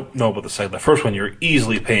one, I don't know about the second. The first one, you're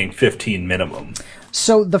easily paying 15 minimum.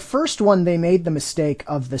 So the first one, they made the mistake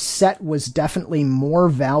of the set was definitely more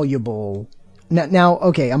valuable. Now,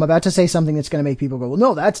 okay, I'm about to say something that's going to make people go, well,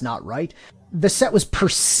 no, that's not right. The set was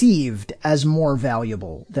perceived as more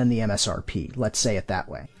valuable than the MSRP. Let's say it that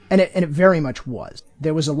way. And it very much was.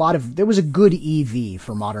 There was a good EV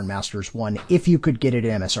for Modern Masters 1 if you could get it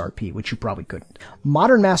at MSRP, which you probably couldn't.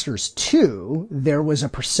 Modern Masters 2, there was a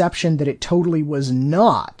perception that it totally was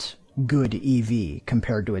not good EV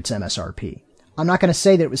compared to its MSRP. I'm not going to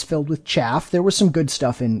say that it was filled with chaff. There was some good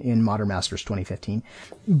stuff in Modern Masters 2015.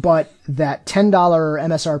 But that $10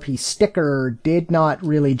 MSRP sticker did not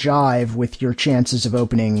really jive with your chances of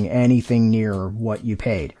opening anything near what you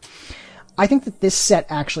paid. I think that this set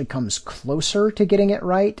actually comes closer to getting it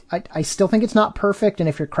right. I still think it's not perfect, and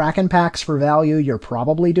if you're cracking packs for value, you're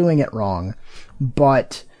probably doing it wrong.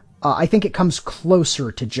 But I think it comes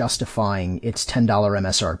closer to justifying its $10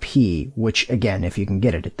 MSRP, which, again, if you can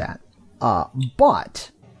get it at that.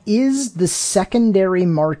 But is the secondary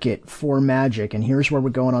market for Magic, and here's where we're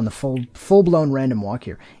going on the full-blown random walk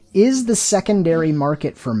here, is the secondary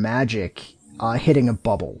market for Magic hitting a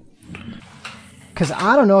bubble? Because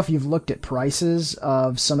I don't know if you've looked at prices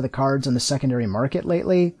of some of the cards on the secondary market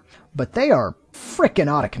lately, but they are frickin'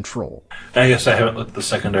 out of control. I guess I haven't looked at the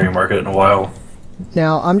secondary market in a while.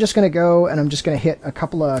 Now, I'm just going to go and I'm just going to hit a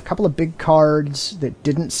couple of big cards that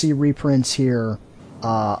didn't see reprints here.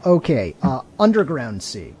 Underground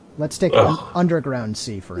Sea. Let's take Underground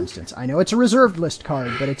Sea, for instance. I know it's a reserved list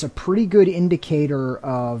card, but it's a pretty good indicator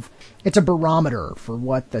it's a barometer for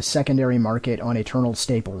what the secondary market on Eternal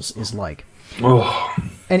Staples is like. Oh.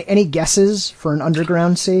 Any guesses for an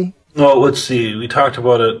Underground Sea? Well, let's see. We talked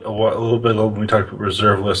about it a little bit when we talked about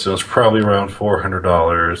reserve list. It was probably around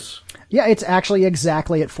 $400. Yeah, it's actually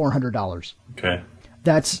exactly at $400. Okay.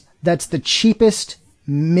 That's the cheapest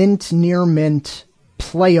near mint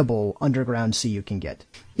playable Underground Sea you can get.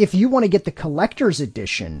 If you want to get the collector's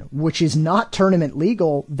edition, which is not tournament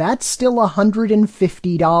legal, that's still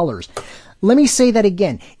 $150. Let me say that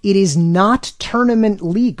again. It is not tournament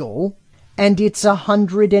legal, and it's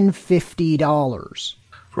 $150.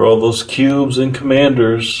 For all those cubes and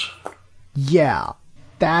commanders. Yeah,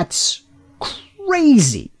 that's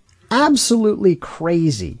crazy. Absolutely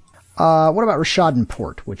crazy. What about Rishadan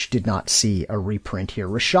Port, which did not see a reprint here?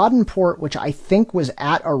 Rishadan Port, which I think was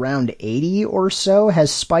at around 80 or so,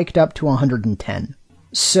 has spiked up to 110.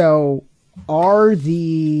 So,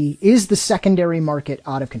 is the secondary market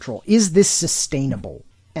out of control? Is this sustainable?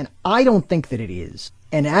 And I don't think that it is.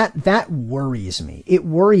 And that worries me. It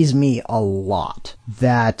worries me a lot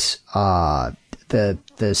that the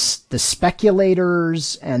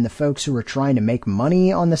speculators and the folks who are trying to make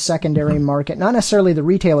money on the secondary market, not necessarily the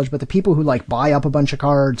retailers, but the people who buy up a bunch of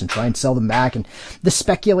cards and try and sell them back, and the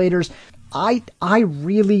speculators, I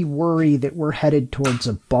really worry that we're headed towards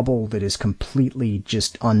a bubble that is completely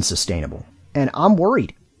just unsustainable. And I'm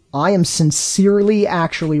worried. I am sincerely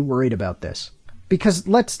actually worried about this. Because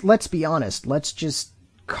let's be honest, let's just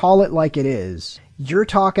call it like it is. You're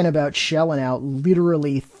talking about shelling out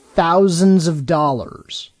literally thousands of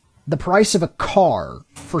dollars, the price of a car,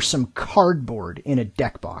 for some cardboard in a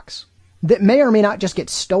deck box that may or may not just get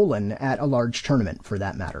stolen at a large tournament, for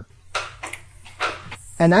that matter.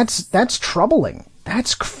 And that's troubling.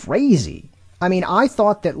 That's crazy. I mean, I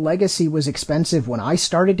thought that Legacy was expensive when I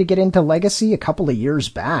started to get into Legacy a couple of years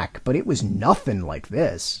back, but it was nothing like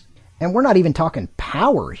this. And we're not even talking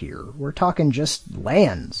power here. We're talking just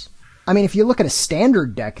lands. I mean, if you look at a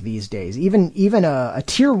standard deck these days, even a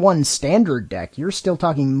tier 1 standard deck, you're still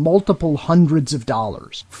talking multiple hundreds of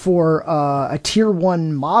dollars. For a tier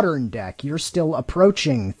 1 modern deck, you're still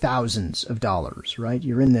approaching thousands of dollars, right?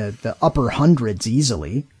 You're in the upper hundreds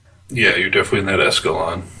easily. Yeah, you're definitely in that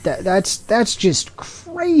Escalon. That's just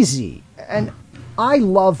crazy. And I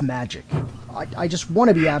love Magic. I just want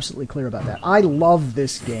to be absolutely clear about that. I love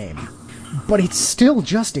this game. But it's still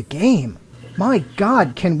just a game. My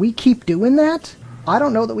God, can we keep doing that? I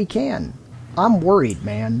don't know that we can. I'm worried,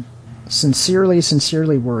 man. Sincerely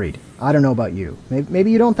worried. I don't know about you.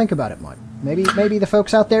 Maybe you don't think about it much. Maybe the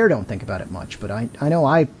folks out there don't think about it much. But I know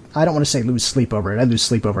I don't want to say lose sleep over it. I lose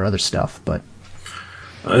sleep over other stuff. But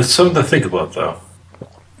it's something to think about, though.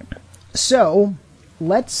 So,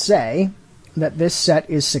 let's say that this set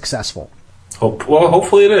is successful.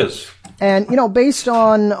 Hopefully it is. And, based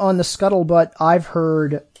on the scuttlebutt, I've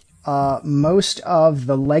heard most of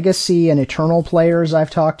the Legacy and Eternal players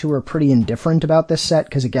I've talked to are pretty indifferent about this set,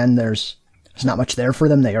 because, again, there's There's not much there for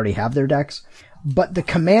them. They already have their decks. But the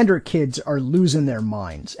Commander kids are losing their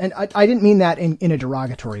minds. And I didn't mean that in a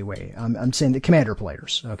derogatory way. I'm saying the Commander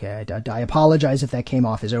players. Okay, I apologize if that came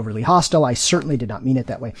off as overly hostile. I certainly did not mean it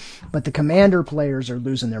that way. But the Commander players are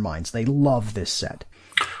losing their minds. They love this set.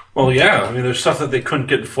 Well, yeah. I mean, there's stuff that they couldn't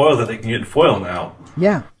get in foil that they can get in foil now.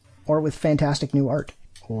 Yeah, or with fantastic new art.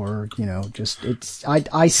 Or, just,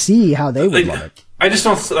 I see how they would love it. I just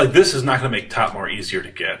don't, this is not going to make Top more easier to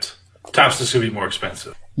get. Top's just going to be more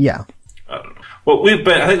expensive. Yeah. I don't know. Well, I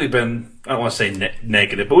don't want to say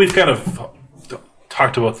negative, but we've kind of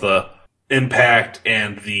talked about the impact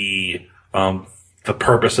and the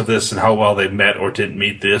purpose of this and how well they met or didn't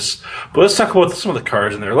meet this. But let's talk about some of the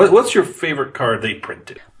cards in there. What's your favorite card they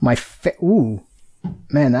printed? Ooh,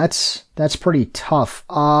 man, that's pretty tough.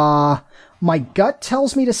 My gut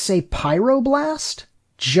tells me to say Pyroblast,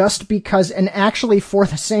 just because, and actually for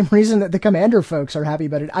the same reason that the Commander folks are happy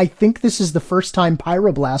about it. I think this is the first time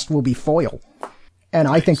Pyroblast will be foil. And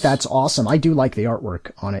I think that's awesome. I do like the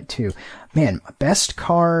artwork on it too. Man, best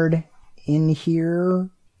card in here.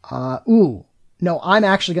 No, I'm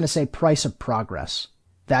actually going to say Price of Progress.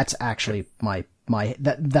 That's actually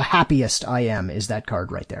the happiest I am is that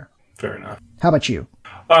card right there. Fair enough. How about you?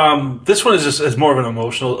 This one is more of an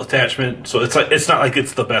emotional attachment, so it's not like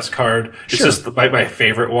it's the best card. It's just my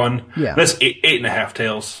favorite one. Yeah. That's 8.5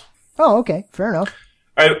 Tails. Oh, okay, fair enough.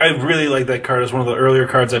 I really like that card. It's one of the earlier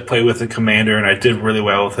cards I played with in Commander, and I did really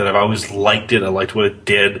well with it. I've always liked it. I liked what it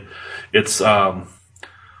did. It's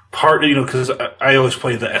part, because I always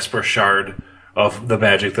play the Esper Shard of the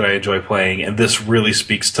Magic that I enjoy playing, and this really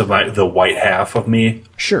speaks to the white half of me.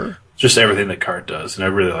 Sure. Just everything the card does, and I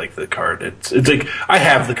really like the card. It's like I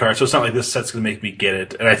have the card, so it's not like this set's going to make me get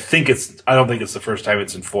it. And I don't think it's the first time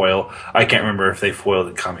it's in foil. I can't remember if they foiled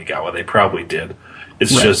in Kamigawa. They probably did.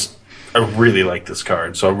 It's just I really like this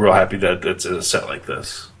card, so I'm real happy that it's in a set like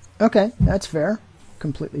this. Okay, that's fair,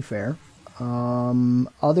 completely fair.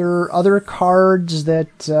 Other cards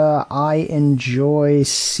that I enjoy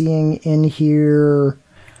seeing in here.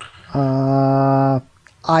 I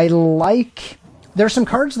like. There's some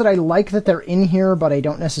cards that I like that they're in here, but I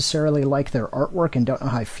don't necessarily like their artwork and don't know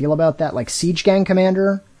how I feel about that. Like Siege Gang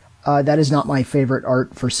Commander. That is not my favorite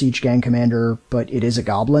art for Siege Gang Commander, but it is a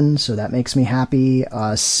goblin, so that makes me happy.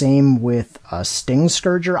 Same with Sting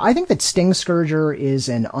Scourger. I think that Sting Scourger is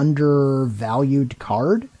an undervalued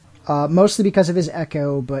card, mostly because of his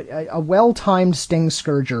echo, but a well-timed Sting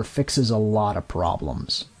Scourger fixes a lot of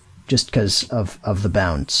problems, just because of the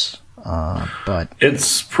bounce. But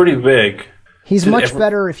it's pretty big. He's much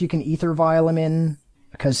better if you can Ether Vial him in,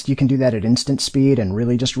 because you can do that at instant speed and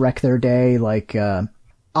really just wreck their day. Like,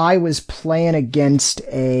 I was playing against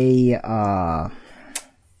it's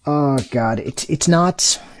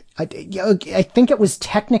not, I think it was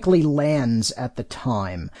technically lands at the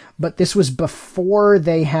time, but this was before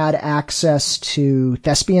they had access to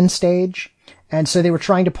Thespian Stage. And so they were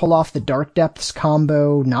trying to pull off the Dark Depths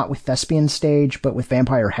combo, not with Thespian Stage, but with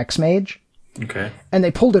Vampire Hexmage. Okay. And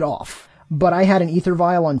they pulled it off. But I had an Ether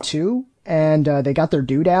Vial on 2, and they got their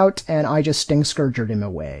dude out, and I just Sting Scourgered him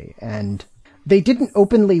away. And they didn't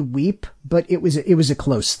openly weep, but it was a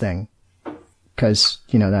close thing. Because,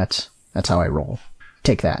 that's how I roll.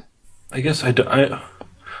 Take that. I guess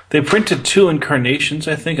they printed 2 incarnations,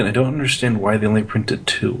 I think, and I don't understand why they only printed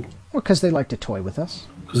 2. Well, because they like to toy with us.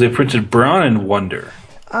 Because they printed Brawn and Wonder.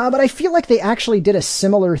 But I feel like they actually did a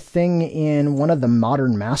similar thing in one of the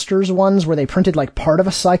Modern Masters ones where they printed like part of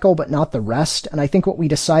a cycle but not the rest. And I think what we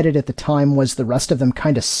decided at the time was the rest of them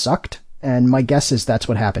kind of sucked. And my guess is that's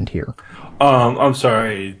what happened here. I'm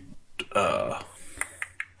sorry.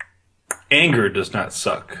 Anger does not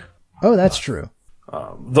suck. Oh, that's true.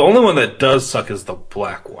 The only one that does suck is the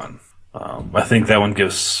black one. I think that one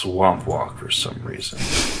gives Swamp Walk for some reason.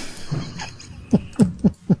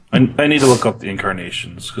 I need to look up the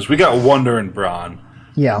incarnations because we got Wonder and Brawn.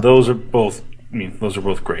 Yeah, those are both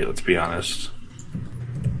great. Let's be honest.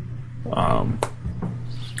 I'm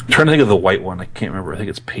trying to think of the white one. I can't remember. I think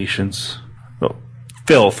it's Patience. Oh,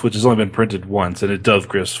 Filth, which has only been printed once, and it does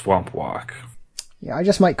give Swamp Walk. Yeah, I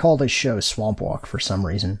just might call this show Swamp Walk for some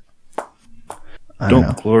reason. I don't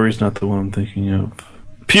know. Glory's not the one I'm thinking of.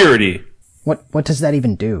 Purity. What does that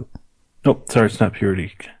even do? Nope, sorry, it's not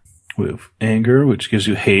Purity. We have Anger, which gives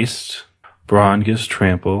you haste. Brawn gives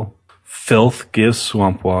trample. Filth gives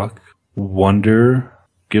swamp walk. Wonder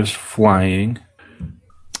gives flying.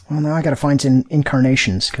 Well, now I gotta find some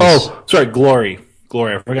incarnations. Oh, sorry, Glory.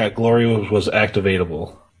 Glory, I forgot. Glory was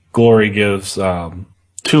activatable. Glory gives 2 and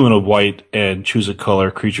a white and choose a color.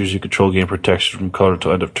 Creatures you control gain protection from color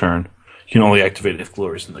till end of turn. You can only activate it if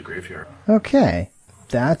Glory's in the graveyard. Okay.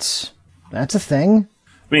 That's That's a thing.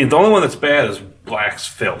 I mean, the only one that's bad is Black's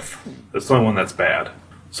Filth. That's the only one that's bad.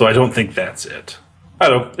 So I don't think that's it. I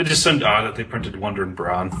don't know. It just seemed odd that they printed Wonder and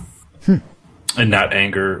Brawn. And not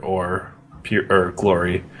Anger or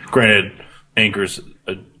Glory. Granted, Anger's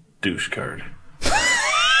a douche card.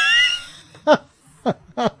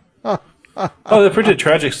 Oh, they printed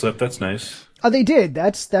Tragic Slip. That's nice. Oh, they did.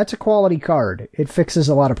 That's a quality card. It fixes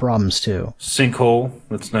a lot of problems, too. Sinkhole.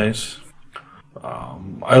 That's nice.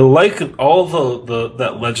 I like all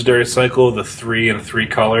that legendary cycle, the 3 and 3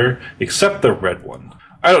 color, except the red one.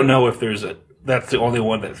 I don't know if that's the only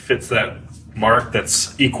one that fits that mark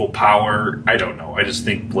that's equal power. I don't know. I just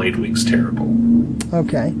think Blade Wing's terrible.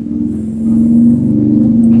 Okay.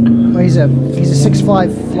 Well, he's a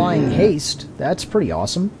 6/5 flying haste. That's pretty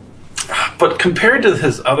awesome. But compared to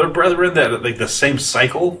his other brethren that like the same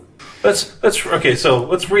cycle, let's okay. So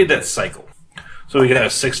let's read that cycle. So we got a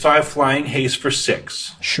 6/5 flying haste for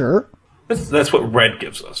 6. Sure. That's what red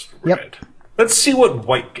gives us. Red. Yep. Let's see what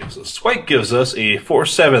white gives us. White gives us a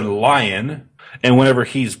 4/7 lion, and whenever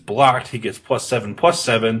he's blocked, he gets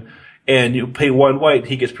 +7/+7, and you pay 1 white,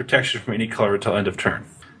 he gets protection from any color until end of turn.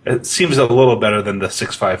 It seems a little better than the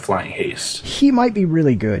 6/5 flying haste. He might be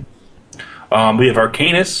really good. We have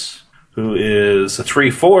Arcanus, who is a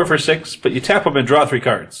 3/4 for 6, but you tap him and draw 3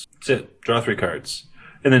 cards. That's it. Draw 3 cards.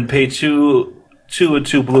 And then pay 2 and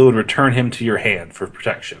 2 blue and return him to your hand for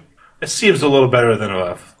protection. It seems a little better than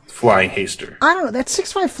a flying haster. I don't know. That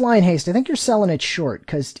 6/5 flying haste, I think you're selling it short,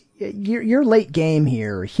 because you're late game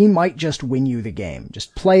here. He might just win you the game.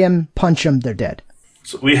 Just play him, punch him, they're dead.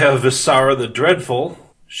 So we have Visara the Dreadful.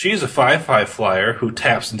 She's a 5/5 flyer who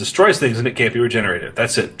taps and destroys things, and it can't be regenerated.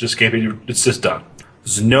 That's it. Just can't be. It's just done.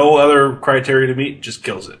 There's no other criteria to meet. Just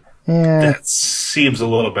kills it. Yeah. That seems a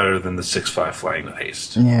little better than the 6/5 flying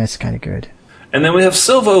haste. Yeah, it's kind of good. And then we have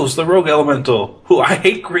Sylvos, the Rogue Elemental, who I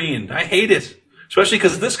hate green. I hate it. Especially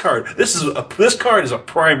because this card. This card is a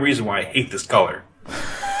prime reason why I hate this color.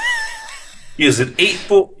 He is an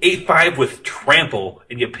 8/5 with Trample,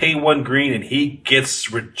 and you pay 1 green, and he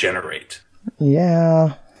gets Regenerate.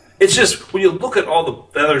 Yeah. It's just, when you look at all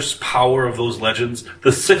the other power of those legends,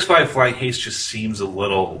 the 6/5 Flying Haste just seems a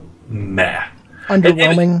little meh.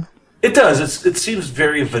 Underwhelming. And it does. It seems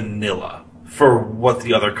very vanilla for what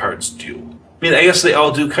the other cards do. I mean, I guess they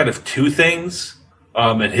all do kind of 2 things,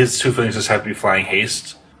 and his 2 things just have to be Flying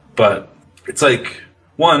Haste. But it's like,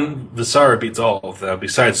 1, Visara beats all of them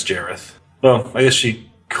besides Jareth. Well, I guess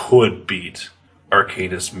she could beat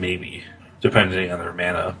Arcanus, maybe, depending on their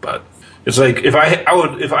mana, but it's like, if I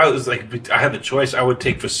had the choice, I would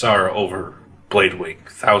take Visara over Bladewing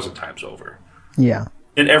 1,000 times over. Yeah.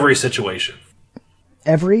 In every situation.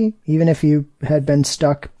 Even if you had been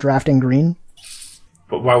stuck drafting green?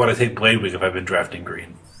 But why would I take Bladewing if I've been drafting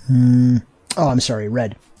green? Oh, I'm sorry,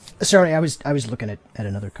 red. Sorry, I was looking at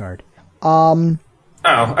another card. To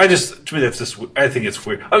me, that's just, I think it's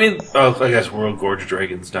weird. I mean, I guess World Gorge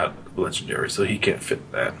Dragon's not legendary, so he can't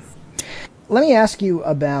fit that. Let me ask you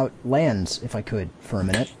about lands, if I could, for a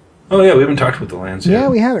minute. Oh yeah, we haven't talked about the lands yet. Yeah,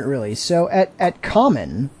 we haven't really. So at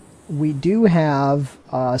common, we do have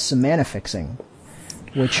some mana fixing,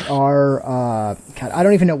 which are God, I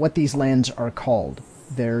don't even know what these lands are called.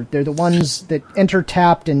 They're the ones that enter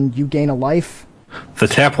tapped and you gain a life. The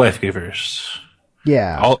tap life givers.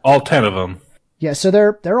 Yeah. All 10 of them. Yeah, so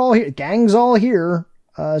they're all here. Gang's all here.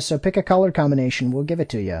 So pick a color combination. We'll give it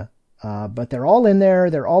to you. But they're all in there.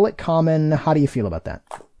 They're all at common. How do you feel about that?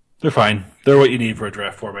 They're fine. They're what you need for a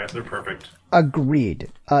draft format. They're perfect. Agreed.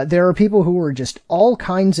 There are people who were just all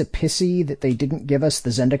kinds of pissy that they didn't give us the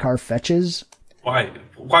Zendikar fetches. Why?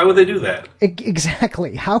 Why would they do that?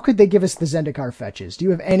 Exactly. How could they give us the Zendikar fetches? Do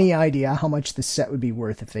you have any idea how much the set would be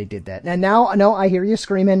worth if they did that? And now, no, I hear you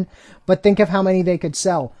screaming, but think of how many they could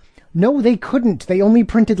sell. No, they couldn't. They only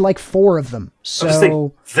printed like 4 of them.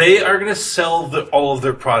 So they are going to sell all of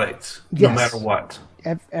their products, no matter what.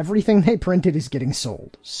 Everything they printed is getting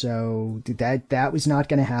sold. So that was not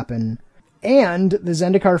going to happen. And the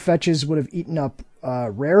Zendikar fetches would have eaten up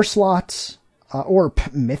rare slots or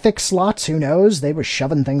mythic slots. Who knows? They were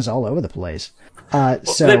shoving things all over the place.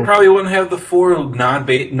 So they probably wouldn't have the 4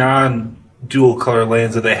 non-dual color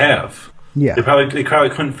lands that they have. Yeah. They probably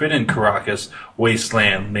couldn't fit in Caracas,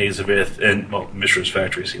 Wasteland, Maze of Ith, and, Mishra's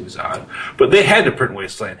Factory seems odd. But they had to print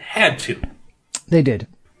Wasteland. Had to. They did.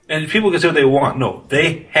 And people can say what they want. No,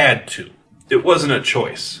 they had to. It wasn't a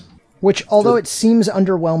choice. Which, although it seems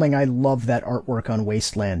underwhelming, I love that artwork on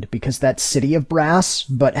Wasteland, because that's City of Brass,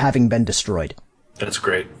 but having been destroyed. That's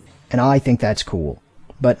great. And I think that's cool.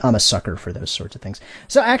 but I'm a sucker for those sorts of things.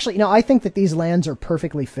 So actually, I think that these lands are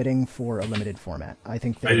perfectly fitting for a limited format. I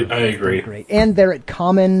think I agree. They're great. And they're at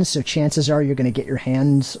common, so chances are you're going to get your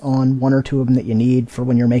hands on one or two of them that you need for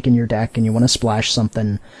when you're making your deck and you want to splash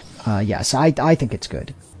something. Yes, I think it's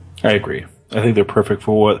good. I agree. I think they're perfect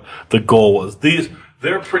for what the goal was.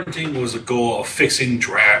 Their printing was a goal of fixing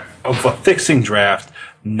draft,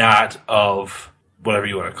 not of whatever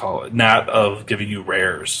you want to call it, not of giving you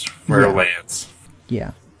rare lands.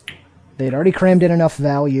 Yeah. They'd already crammed in enough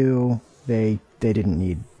value. They didn't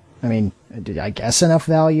need, I guess enough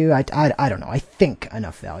value. I don't know. I think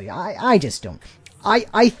enough value. I just don't.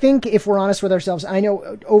 I think if we're honest with ourselves, I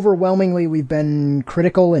know overwhelmingly we've been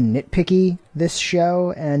critical and nitpicky this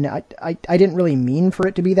show, and I didn't really mean for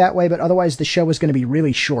it to be that way, but otherwise the show was going to be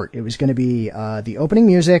really short. It was going to be the opening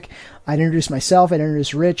music. I'd introduce myself, I'd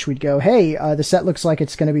introduce Rich, we'd go, hey, the set looks like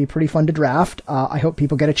it's going to be pretty fun to draft. I hope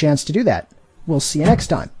people get a chance to do that. We'll see you next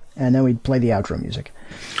time. And then we'd play the outro music.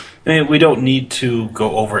 And we don't need to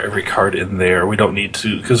go over every card in there. We don't need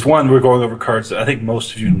to, because one, we're going over cards that I think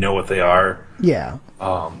most of you know what they are. Yeah.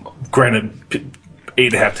 Granted,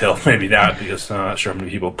 8.5 tail, maybe not, because I'm not sure how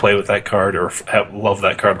many people play with that card or love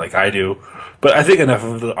that card like I do. But I think enough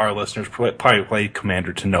of our listeners probably play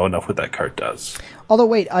Commander to know enough what that card does. Although,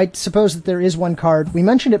 wait, I suppose that there is one card. We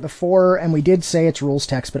mentioned it before, and we did say it's rules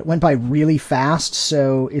text, but it went by really fast,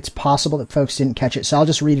 so it's possible that folks didn't catch it. So I'll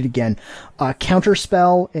just read it again. Counter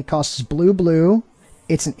spell, it costs blue.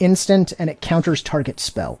 It's an instant, and it counters target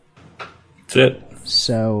spell. That's it.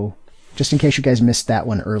 So, just in case you guys missed that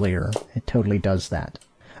one earlier, it totally does that.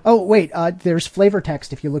 Oh, wait, there's flavor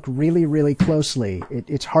text if you look really, really closely.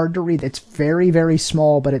 It's hard to read. It's very, very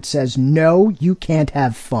small, but it says, no, you can't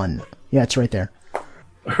have fun. Yeah, it's right there.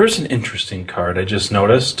 Here's an interesting card I just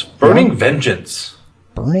noticed. Burning Vengeance.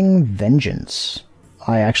 Burning Vengeance.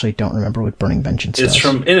 I actually don't remember what Burning Vengeance does. It's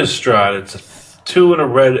from Innistrad. It's a 2 and a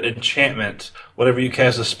red enchantment. Whenever you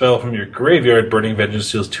cast a spell from your graveyard, Burning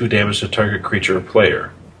Vengeance deals 2 damage to target creature or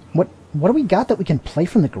player. What do we got that we can play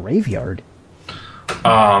from the graveyard?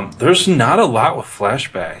 There's not a lot with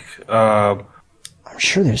flashback. I'm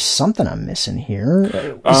sure there's something I'm missing here.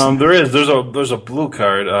 There is. There's a blue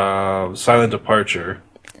card, Silent Departure.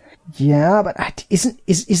 Yeah, but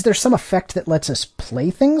is there some effect that lets us play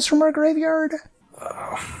things from our graveyard?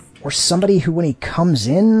 Or somebody who, when he comes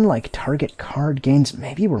in, like target card gains.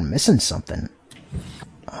 Maybe we're missing something.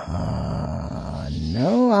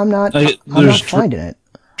 No, I'm not. I'm not finding it.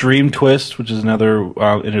 Dream Twist, which is another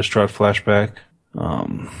Innistrad flashback.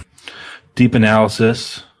 Deep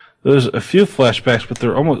Analysis. There's a few flashbacks, but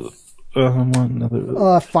they're almost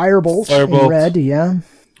Firebolt in red, yeah.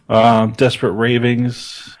 Desperate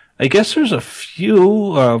Ravings. I guess there's a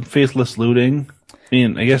few Faithless Looting. I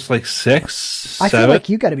mean, I guess like 6, 7. I feel like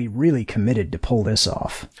you got to be really committed to pull this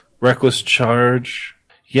off. Reckless Charge.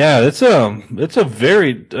 Yeah, it's a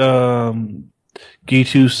very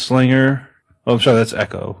G2 Slinger. Oh, I'm sorry, that's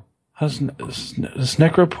Echo. Does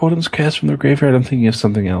Necropotence cast from the graveyard? I'm thinking of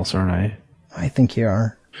something else, aren't I? I think you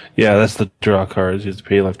are. Yeah, that's the draw cards. You have to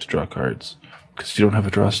pay life to draw cards because you don't have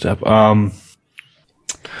a draw step. There's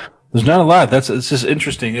not a lot. It's just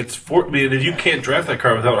interesting. You can't draft that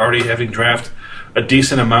card without already having draft a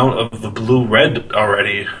decent amount of the blue-red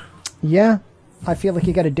already. Yeah, I feel like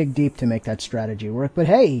you got to dig deep to make that strategy work. But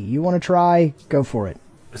hey, you want to try? Go for it.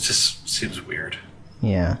 It just seems weird.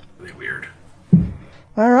 Yeah, really weird.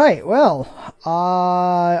 All right. Well,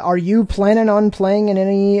 are you planning on playing in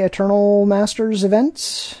any Eternal Masters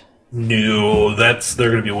events? No,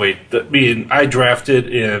 they're going to be I drafted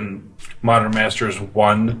in Modern Masters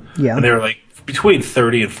 1, and they were like between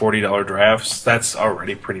 $30 and $40 drafts. That's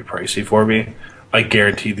already pretty pricey for me. I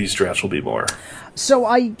guarantee these drafts will be more. So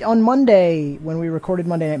on Monday, when we recorded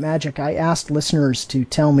Monday Night Magic, I asked listeners to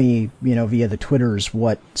tell me, via the Twitters,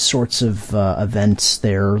 what sorts of events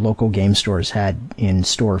their local game stores had in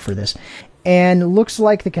store for this. And looks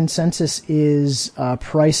like the consensus is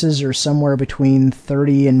prices are somewhere between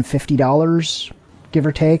 $30 and $50, give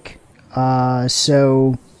or take.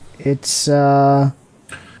 So it's...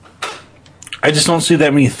 I just don't see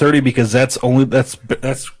that many 30 because that's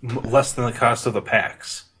less than the cost of the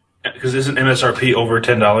packs. Because isn't MSRP over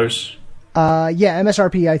 $10? Yeah,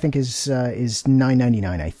 MSRP I think is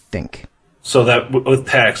 $9.99. I think. So that with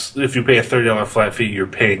packs, if you pay a $30 flat fee, you're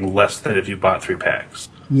paying less than if you bought 3 packs.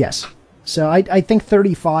 Yes. So I think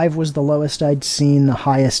 35 was the lowest I'd seen. The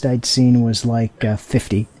highest I'd seen was like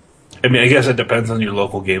 50. I mean, I guess it depends on your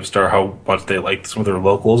local game store how much they like some of their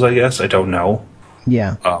locals. I guess I don't know.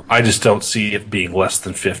 Yeah. I just don't see it being less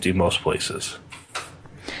than 50 most places.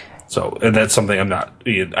 So, and that's something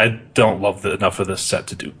I don't love enough of this set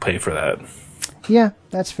to pay for that. Yeah,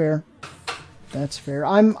 that's fair. That's fair.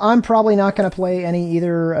 I'm probably not going to play any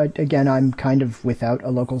either. Again, I'm kind of without a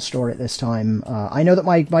local store at this time. I know that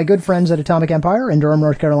my good friends at Atomic Empire in Durham,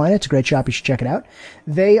 North Carolina, it's a great shop, you should check it out.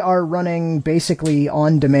 They are running basically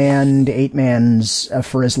on-demand 8-mans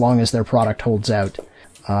for as long as their product holds out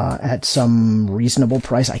at some reasonable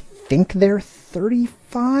price. I think they're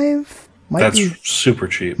 $35. That's super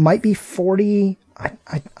cheap. Might be $40.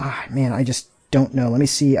 Man, I just don't know. Let me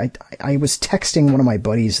see. I was texting one of my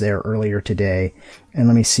buddies there earlier today, and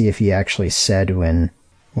let me see if he actually said when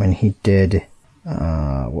he did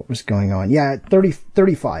what was going on. Yeah,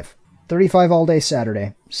 35 all day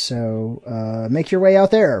Saturday. So make your way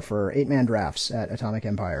out there for 8-man drafts at Atomic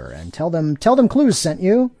Empire and tell them Cluze sent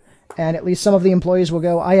you, and at least some of the employees will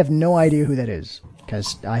go, I have no idea who that is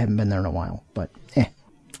because I haven't been there in a while, but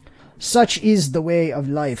such is the way of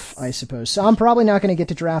life, I suppose. So I'm probably not going to get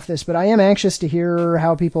to draft this, but I am anxious to hear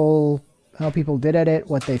how people did at it,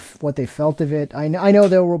 what they felt of it. I know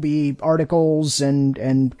there will be articles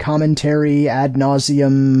and commentary ad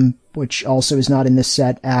nauseum, which also is not in this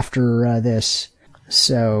set after this.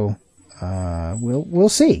 So we'll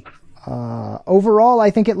see. Overall, I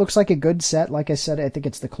think it looks like a good set. Like I said, I think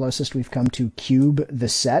it's the closest we've come to Cube the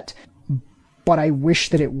set, but I wish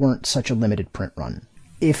that it weren't such a limited print run.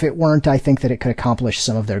 If it weren't, I think that it could accomplish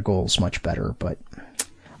some of their goals much better, but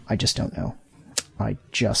I just don't know.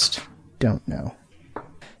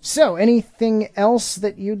 So, anything else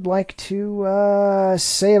that you'd like to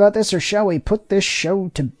say about this, or shall we put this show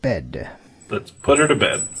to bed? Let's put her to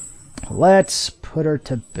bed. Let's put her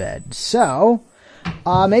to bed. So,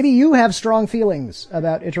 maybe you have strong feelings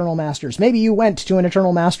about Eternal Masters. Maybe you went to an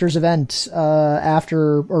Eternal Masters event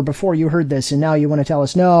after or before you heard this, and now you want to tell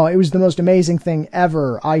us, no, it was the most amazing thing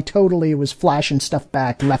ever. I totally was flashing stuff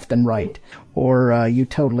back left and right. Or you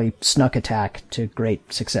totally snuck attack to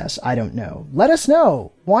great success. I don't know. Let us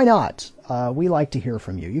know. Why not? We like to hear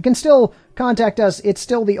from you. You can still contact us. It's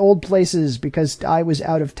still the old places because I was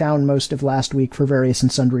out of town most of last week for various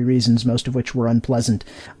and sundry reasons, most of which were unpleasant.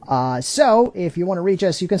 So if you want to reach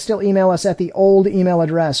us, you can still email us at the old email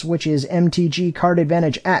address, which is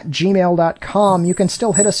mtgcardadvantage@gmail.com. You can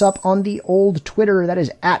still hit us up on the old Twitter. That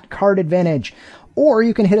is @cardadvantage. Or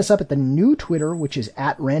you can hit us up at the new Twitter, which is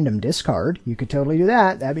 @randomdiscard. You could totally do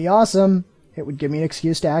that. That'd be awesome. It would give me an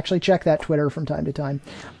excuse to actually check that Twitter from time to time.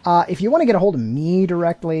 If you want to get a hold of me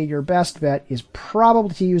directly, your best bet is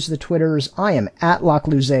probably to use the Twitters. I am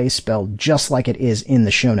 @LocLuze, spelled just like it is in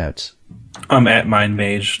the show notes. I'm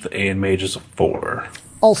 @MindMage. The A in Mage is a 4.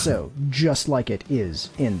 Also, just like it is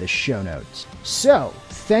in the show notes. So,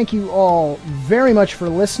 thank you all very much for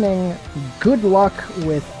listening. Good luck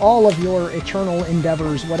with all of your eternal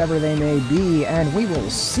endeavors, whatever they may be, and we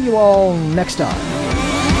will see you all next time.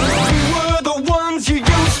 The ones you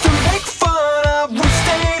used to make fun of, we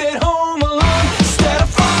stayed at home alone instead of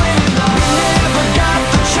falling in love. We never got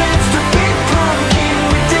the chance to be broken.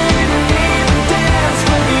 We didn't even dance,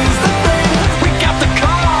 but here's the thing: we got the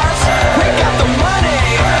cars, we got the money,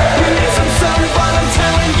 we made some sun, but I'm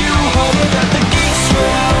telling you, homie, that the geeks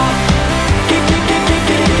will,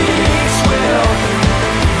 geeks will,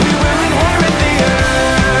 we will inherit the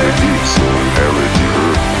earth. The geeks will inherit the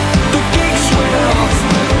earth. The geeks will.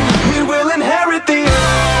 We will inherit the earth.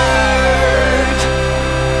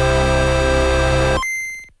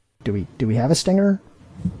 Do we have a stinger?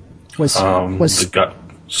 Was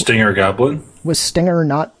Stinger Goblin? Was Stinger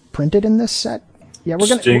not printed in this set? Yeah, we're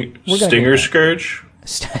gonna Stinger Scourge?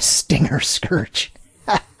 Stinger Scourge.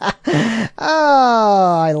 Oh,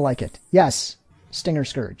 I like it. Yes, Stinger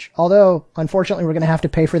Scourge. Although, unfortunately, we're gonna have to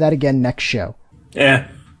pay for that again next show. Yeah,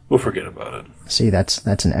 we'll forget about it. See, that's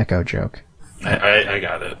an Echo joke. I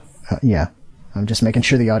got it. Yeah, I'm just making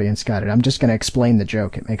sure the audience got it. I'm just going to explain the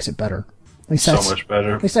joke. It makes it better. At least so much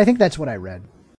better. At least I think that's what I read.